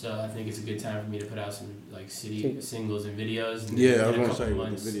 Mm-hmm. So I think it's a good time for me to put out some like singles and videos. And I was in a gonna say couple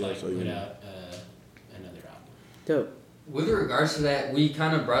months, the videos, like, so put out another album. Dope. With regards to that, we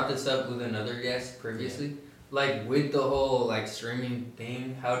kind of brought this up with another guest previously. Yeah. Like with the whole like streaming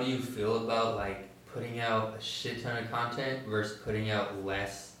thing, how do you feel about like putting out a shit ton of content versus putting out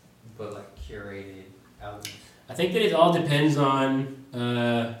less but like curated albums? I think that it all depends on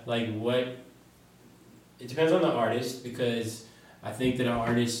it depends on the artist, because I think that an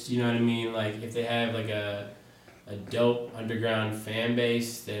artist, you know what I mean, like if they have like a dope underground fan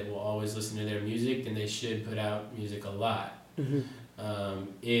base that will always listen to their music, then they should put out music a lot. Mm-hmm.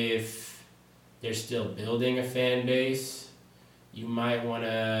 If they're still building a fan base, you might want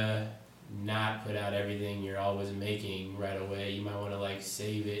to not put out everything you're always making right away. You might want to like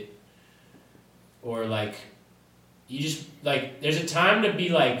save it, or like you just like there's a time to be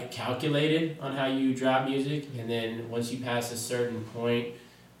like calculated on how you drop music, and then once you pass a certain point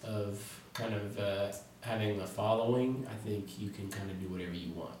of kind of having a following, I think you can kind of do whatever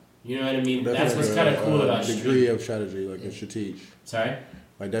you want. You know what I mean? That's what's kind of cool about degree of strategy, like a strategic. Sorry?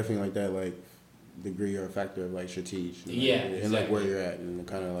 Like definitely like that, like degree or factor of like strategic. Yeah, and exactly. like where you're at, and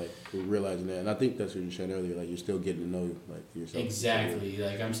kind of like realizing that. And I think that's what you said earlier. Like you're still getting to know like yourself. Exactly.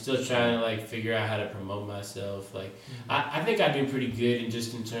 Like I'm still trying to like figure out how to promote myself. Like I think I do pretty good in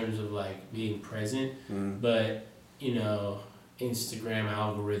terms of like being present, but you know, Instagram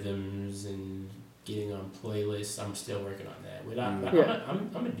algorithms and getting on playlists, I'm still working on that. I'm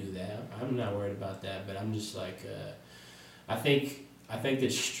gonna do that. I'm not worried about that, but I'm just like I think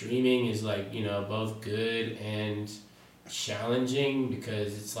that streaming is like, you know, both good and challenging,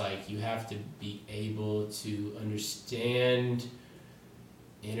 because it's like you have to be able to understand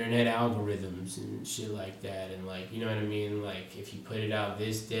internet algorithms and shit like that, and like, you know what I mean, like if you put it out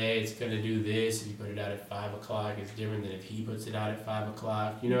this day, it's gonna do this. If you put it out at 5 o'clock, it's different than if he puts it out at 5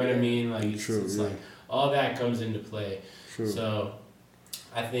 o'clock. You know what I mean? Like it's like all that comes into play. True. So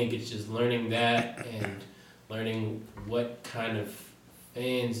I think it's just learning that and learning what kind of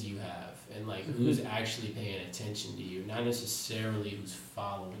fans you have, and like who's actually paying attention to you, not necessarily who's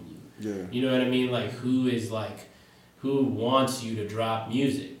following you. Yeah. You know what I mean? Like who wants you to drop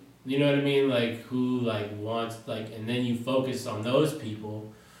music. You know what I mean? Like who like wants like, and then you focus on those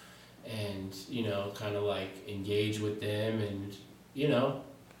people, and you know, kind of like engage with them, and you know,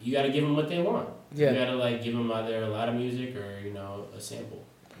 you got to give them what they want. You got to like give them either a lot of music or you know a sample.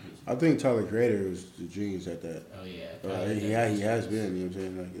 I think Tyler Creator is the genius at that. Oh yeah. He has been. You know what I'm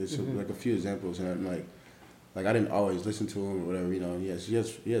saying? Like it's like a few examples, and I'm like I didn't always listen to him or whatever. You know, he has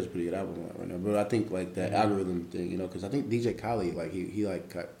a pretty good album right now. But I think like that algorithm thing, you know, because I think DJ Khaled like he like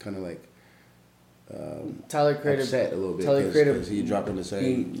kind of like. Tyler Creator upset a little bit because he dropped in the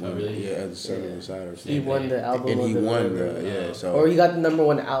same at the center side or something. He won the album, and he won so or he got the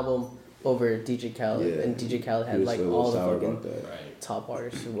 '1 album over DJ Khaled, and DJ Khaled had like all the fucking top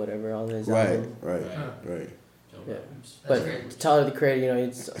artists or whatever on his album. Right. Yeah, but Tyler the Creator, you know,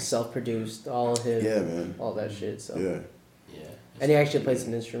 it's self-produced, all of him, all that shit. So and he actually plays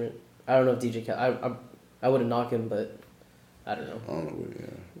an instrument. I don't know if DJ Khaled, I wouldn't knock him, but I don't know. I don't know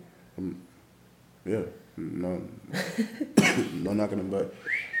what. Yeah, no knocking him, but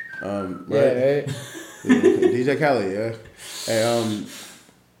right? Yeah, right. DJ Khaled, yeah.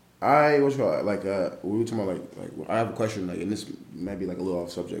 Hey, we were talking about like I have a question, like, and this might be like a little off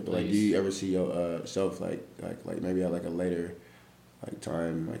subject, but like, do you ever see yourself like maybe at like a later like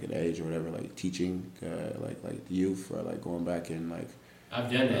time, like an age or whatever, like teaching like the youth or like going back and like. I've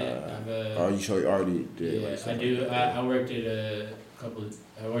done that. Are you sure you already did? Yeah, like, I do. I worked at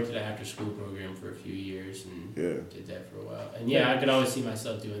I worked at an after-school program for a few years and did that for a while. And I could always see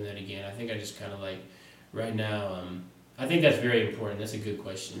myself doing that again. I think I just kind of like, right now, I think that's very important. That's a good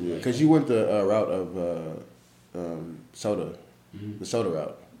question. Yeah, because you went the route of soda, the soda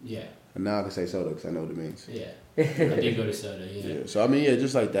route. Yeah. And now I can say soda because I know what it means. Yeah. I did go to soda, yeah. So, I mean,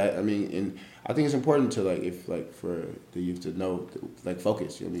 just like that. I mean, and I think it's important to, like, if, like, for the youth to know, like,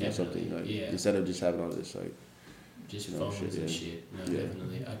 focus, you know what I mean, something, like, instead of just having all this, like, just phones and shit. No,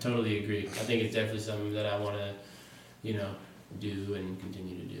 definitely. I totally agree. I think it's definitely something that I want to, you know, do and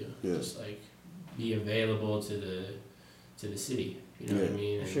continue to do. Yeah. Just, like, be available to the city, you know what I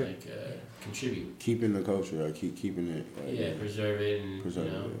mean? And, like, contribute. Keeping the culture, like, keeping it. Preserve it and,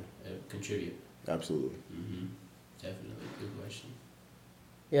 contribute. Absolutely. Mm-hmm. Definitely. Good question.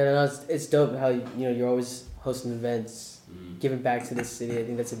 Yeah, no, it's dope how, you know, you're always hosting events, giving back to the city. I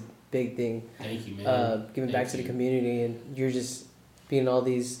think that's a big thing. Thank you, man. Giving back to the community, and you're just being on all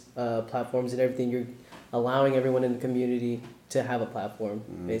these platforms and everything. You're allowing everyone in the community to have a platform,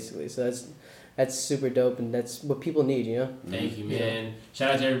 basically. So that's super dope, and that's what people need, you know? Thank you, man. Yeah.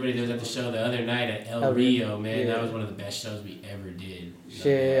 Shout out to everybody that was at the show the other night at El Rio, man. Yeah. That was one of the best shows we ever did.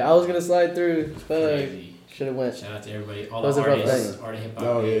 Shit, I was going to slide through. Crazy. Should have went. Shout out to everybody, all the artists, Art of Hip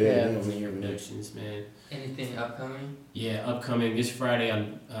Hop, your productions, man. Anything upcoming? Yeah, upcoming this Friday.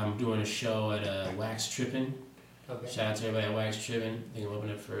 I'm doing a show at Wax Trippin'. Okay. Shout out to everybody at Wax Trippin'. I think I'm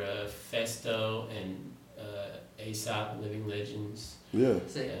opening up for Festo and Aesop, Living Legends. Yeah.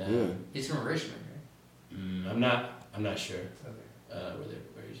 He's from Richmond, right? I'm not sure. Okay.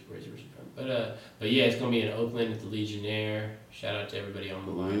 Where he's from? But yeah, it's gonna be in Oakland at the Legionnaire. Shout out to everybody on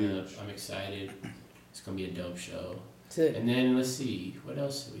the lineup. I'm excited. It's gonna be a dope show. And then let's see, what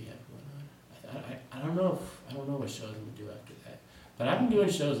else do we have going on? I don't know what shows I'm gonna do after that. But I've been doing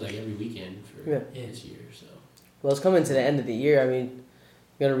shows like every weekend for this year. So. Well, it's coming to the end of the year. I mean,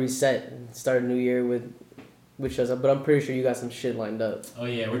 you're gonna reset and start a new year with shows up. But I'm pretty sure you got some shit lined up. Oh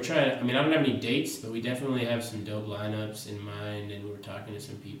yeah, we're trying. I mean, I don't have any dates, but we definitely have some dope lineups in mind, and we're talking to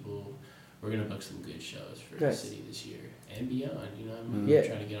some people. We're gonna book some good shows for the city this year and beyond. You know, I'm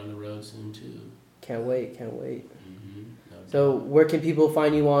trying to get on the road soon too. Can't wait. Mm-hmm. So where can people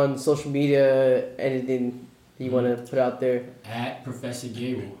find you on social media? Anything that you want to put out there? At Professor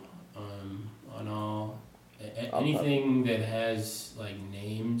Gable, on all anything that has like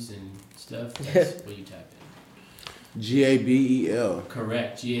names and stuff. That's what you type in. Gabel.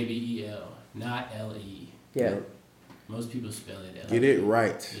 Correct. Gabel, not LE. Yeah. Most people spell it L. Get it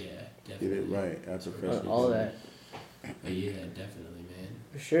right. Yeah, definitely. Get it right. At Professor. All that. But yeah, definitely, man.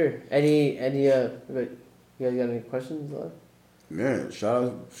 For sure. Any you guys got any questions left? Man,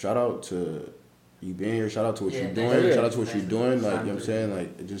 shout out to you being here. Shout out to what you're doing. Shout out to what you're doing. Like, you know what I'm saying?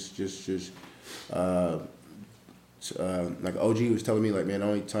 Like, just like OG was telling me, like, man, the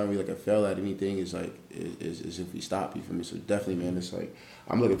only time we like fail at anything is like is if we stop. You feel me? So definitely, man, it's like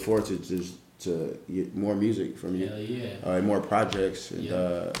I'm looking forward to get more music from you. Hell yeah. And more projects and you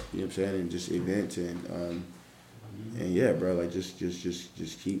know what I'm saying, and just events and yeah, bro, like just keep, you know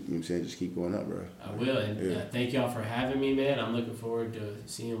what I'm saying, just keep going up, bro. I will, and thank y'all for having me, man. I'm looking forward to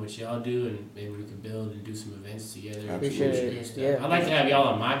seeing what y'all do, and maybe we can build and do some events together. Absolutely. Yeah. I'd like to have y'all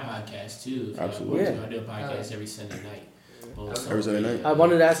on my podcast too. Absolutely. I do a podcast every Sunday night. Every Sunday night. I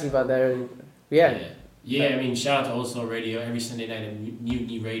wanted to ask you about that. Yeah. Yeah, I mean, shout out to Old Soul Radio every Sunday night at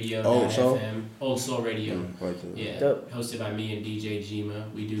Mutiny Radio. Old Soul? FM. Old Soul Radio. Right Yeah, Dope. hosted by me and DJ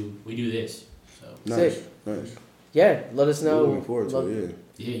Jima. We do this. So Nice, Sick. nice. Yeah, let us know. Looking forward to it.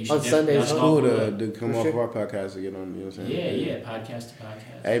 yeah, you should On definitely- Sundays, y'all It's should cool all pull up. to come For off sure. of our podcast to get on. You know what I'm saying? Yeah, podcast to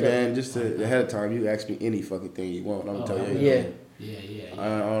podcast. Hey man, just ahead of time, you ask me any fucking thing you want. I'm gonna Oh, tell you. Yeah. Yeah.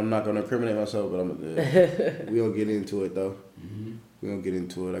 I'm not gonna incriminate myself, but we gonna get into it though. Mm-hmm. We gonna get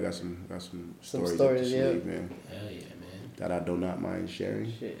into it. I got some stories, stories, up the yeah. sleeve, man. Hell yeah, man. That I do not mind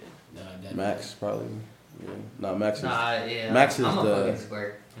sharing. Shit. Nah, that Max probably. Yeah. No, Max is. Nah, yeah. Max is I'm a the- fucking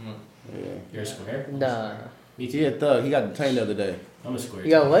square. Yeah. You're a square. Nah. Me too. He a thug. He got detained the other day. I'm a square.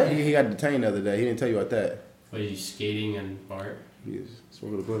 You got what? He got detained the other day. He didn't tell you about that. What are you skating and Bart? He was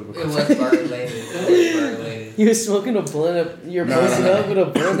smoking a blunt. It was bar related. It was bar related. You were smoking a blunt up. You're posting up with a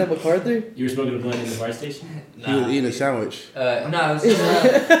blunt at MacArthur? You were smoking a blunt in the bar station? He was eating a sandwich. No, it was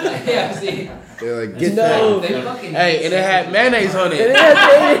yeah, see. They're like, get No. that. They fucking Hey, and it had mayonnaise on And it. it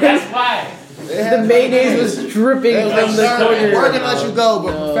had mayonnaise. That's why. The mayonnaise was dripping It was from the like, corner. we're gonna let you go,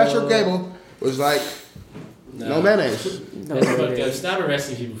 but No. Professor Gable was like, no mayonnaise. That's fucked up. Stop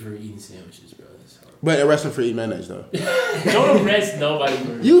arresting people for eating sandwiches, bro. That's horrible. But arrest him for eating mayonnaise though. Don't arrest nobody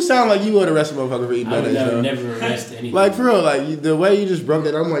for You sound like you would arrest a motherfucker for eating I would mayonnaise though. never arrest anyone. Like for real, like the way you just broke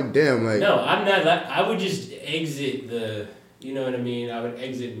it, I'm like, damn, like. No, I'm not. I would just exit the. You know what I mean? I would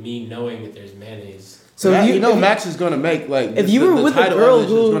exit me knowing that there's mayonnaise. So Max, if you know if Max is gonna make like. if you the were with a title girl of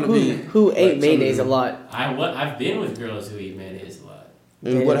this is gonna be, who ate like, mayonnaise a something- lot, I've been with girls who eat mayonnaise a lot.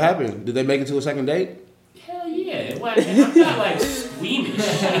 And what happened? Did they make it to a second date? Hell yeah! I'm not like squeamish.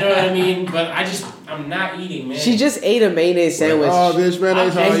 You know what I mean? But I'm not eating mayonnaise. she just ate a mayonnaise sandwich. Oh, bitch,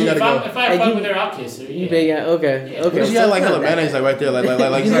 mayonnaise. I'll Oh, kiss you you. gotta If go. I And fuck you- with her, I'll kiss her. You Yeah. big ass. Okay. Yeah. Okay. But she so had like it's hella not that mayonnaise like right there,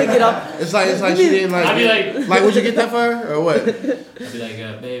 like You lick it up. It's like she didn't like. I'd be like, would you get that for her or what? I'd be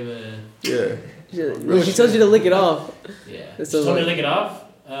like, babe, Yeah. She told you to lick it off. yeah. That She sounds told me to like- lick it off.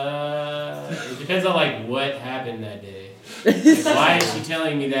 It depends on like what happened that day. Like, why is she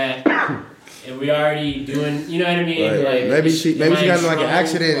telling me that? And we already doing, you know what I mean? Right. Like, Maybe she am I got in in like an trouble?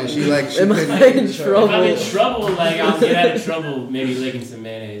 accident and she like. She Am I couldn't- in If I'm trouble? in trouble, like I'll get out of trouble, maybe licking some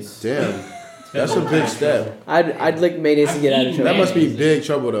mayonnaise. Damn, that's a big step. I'd lick mayonnaise to get out of I've trouble. That must be big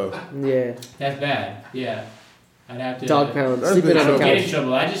trouble though. Yeah. That's bad. Yeah, I'd have to. Dog pound. That's Sleeping good on I the would get in couch.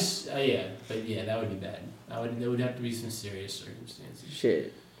 trouble. I just, yeah, but yeah, that would be bad. There would have to be some serious circumstances.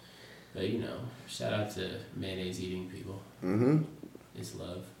 Shit. But you know, shout out to mayonnaise eating people. Mm-hmm. It's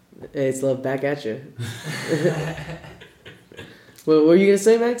love. Hey, it's love back at you. What were you gonna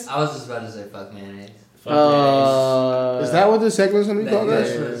say, Max? I was just about to say fuck mayonnaise. Fuck mayonnaise. Is that what this segment's gonna be called, That-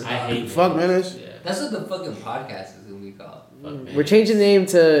 guys? that- I hate Fuck mayonnaise? Yeah. That's what the fucking podcast is gonna be called. Fuck mayonnaise. We're changing the name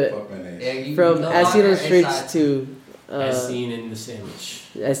to Fuck mayonnaise. Yeah, you from no As Seen on longer the Streets inside- to As seen in the sandwich.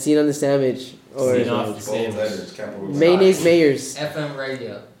 As Seen on the Sandwich or Seen off the Bold sandwich. letters, capital letters. Mayonnaise Mayors. FM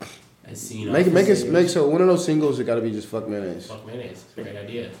radio. As seen off Make the sandwich. make so one of those singles. It gotta be just fuck mayonnaise. Fuck mayonnaise. It's a great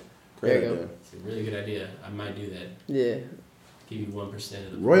idea. There you Great go. idea. It's a really good idea. I might do that. Yeah. Give you 1%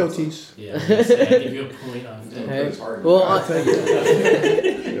 of the Royalties. Yeah, I was gonna say, I'd give you a point off that. Okay. It's hard. Well, I'll take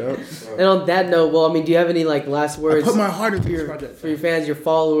it. Yep. And on that note, well, I mean, do you have any like last I words put my heart into for this your, project. for your fans, your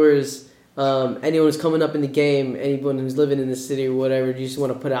followers, anyone who's coming up in the game, anyone who's living in the city or whatever? Do you just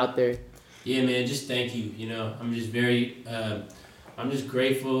want to put out there? Yeah, man, just thank you. You know, I'm just very, I'm just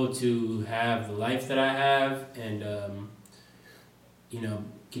grateful to have the life that I have and, you know,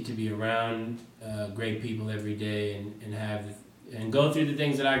 get to be around great people every day and go through the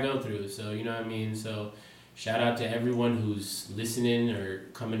things that I go through. So, you know what I mean? So, shout out to everyone who's listening or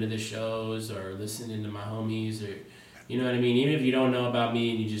coming to the shows or listening to my homies or, you know what I mean? Even if you don't know about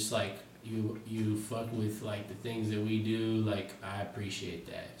me and you just like, you fuck with like the things that we do, like I appreciate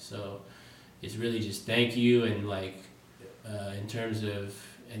that. So it's really just thank you and like in terms of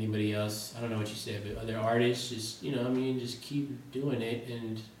anybody else, I don't know what you said, but other artists, just you know, I mean, just keep doing it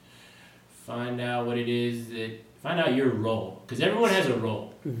and find out what it is find out your role, because everyone has a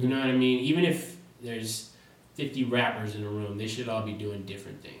role. You know what I mean? Even if there's 50 rappers in a room, they should all be doing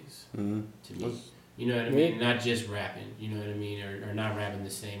different things. Mm-hmm. To me. You know what I mean? Not just rapping, you know what I mean? Or not rapping the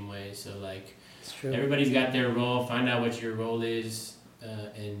same way. So, like, It's true. everybody's got their role. Find out what your role is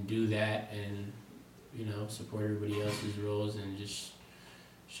and do that and, you know, support everybody else's roles and just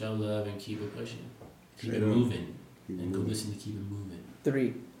show love and keep it pushing. Keep it moving. And go listen to Keep It Moving.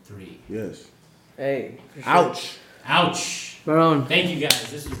 3. Yes. Hey. for sure. Ouch. Ouch! Baron. Thank you guys.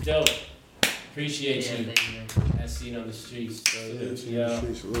 This was dope. Appreciate Yeah, you. thank you. As seen on the streets. So, Yeah,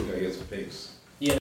 yo. salute. Gotta get some pics.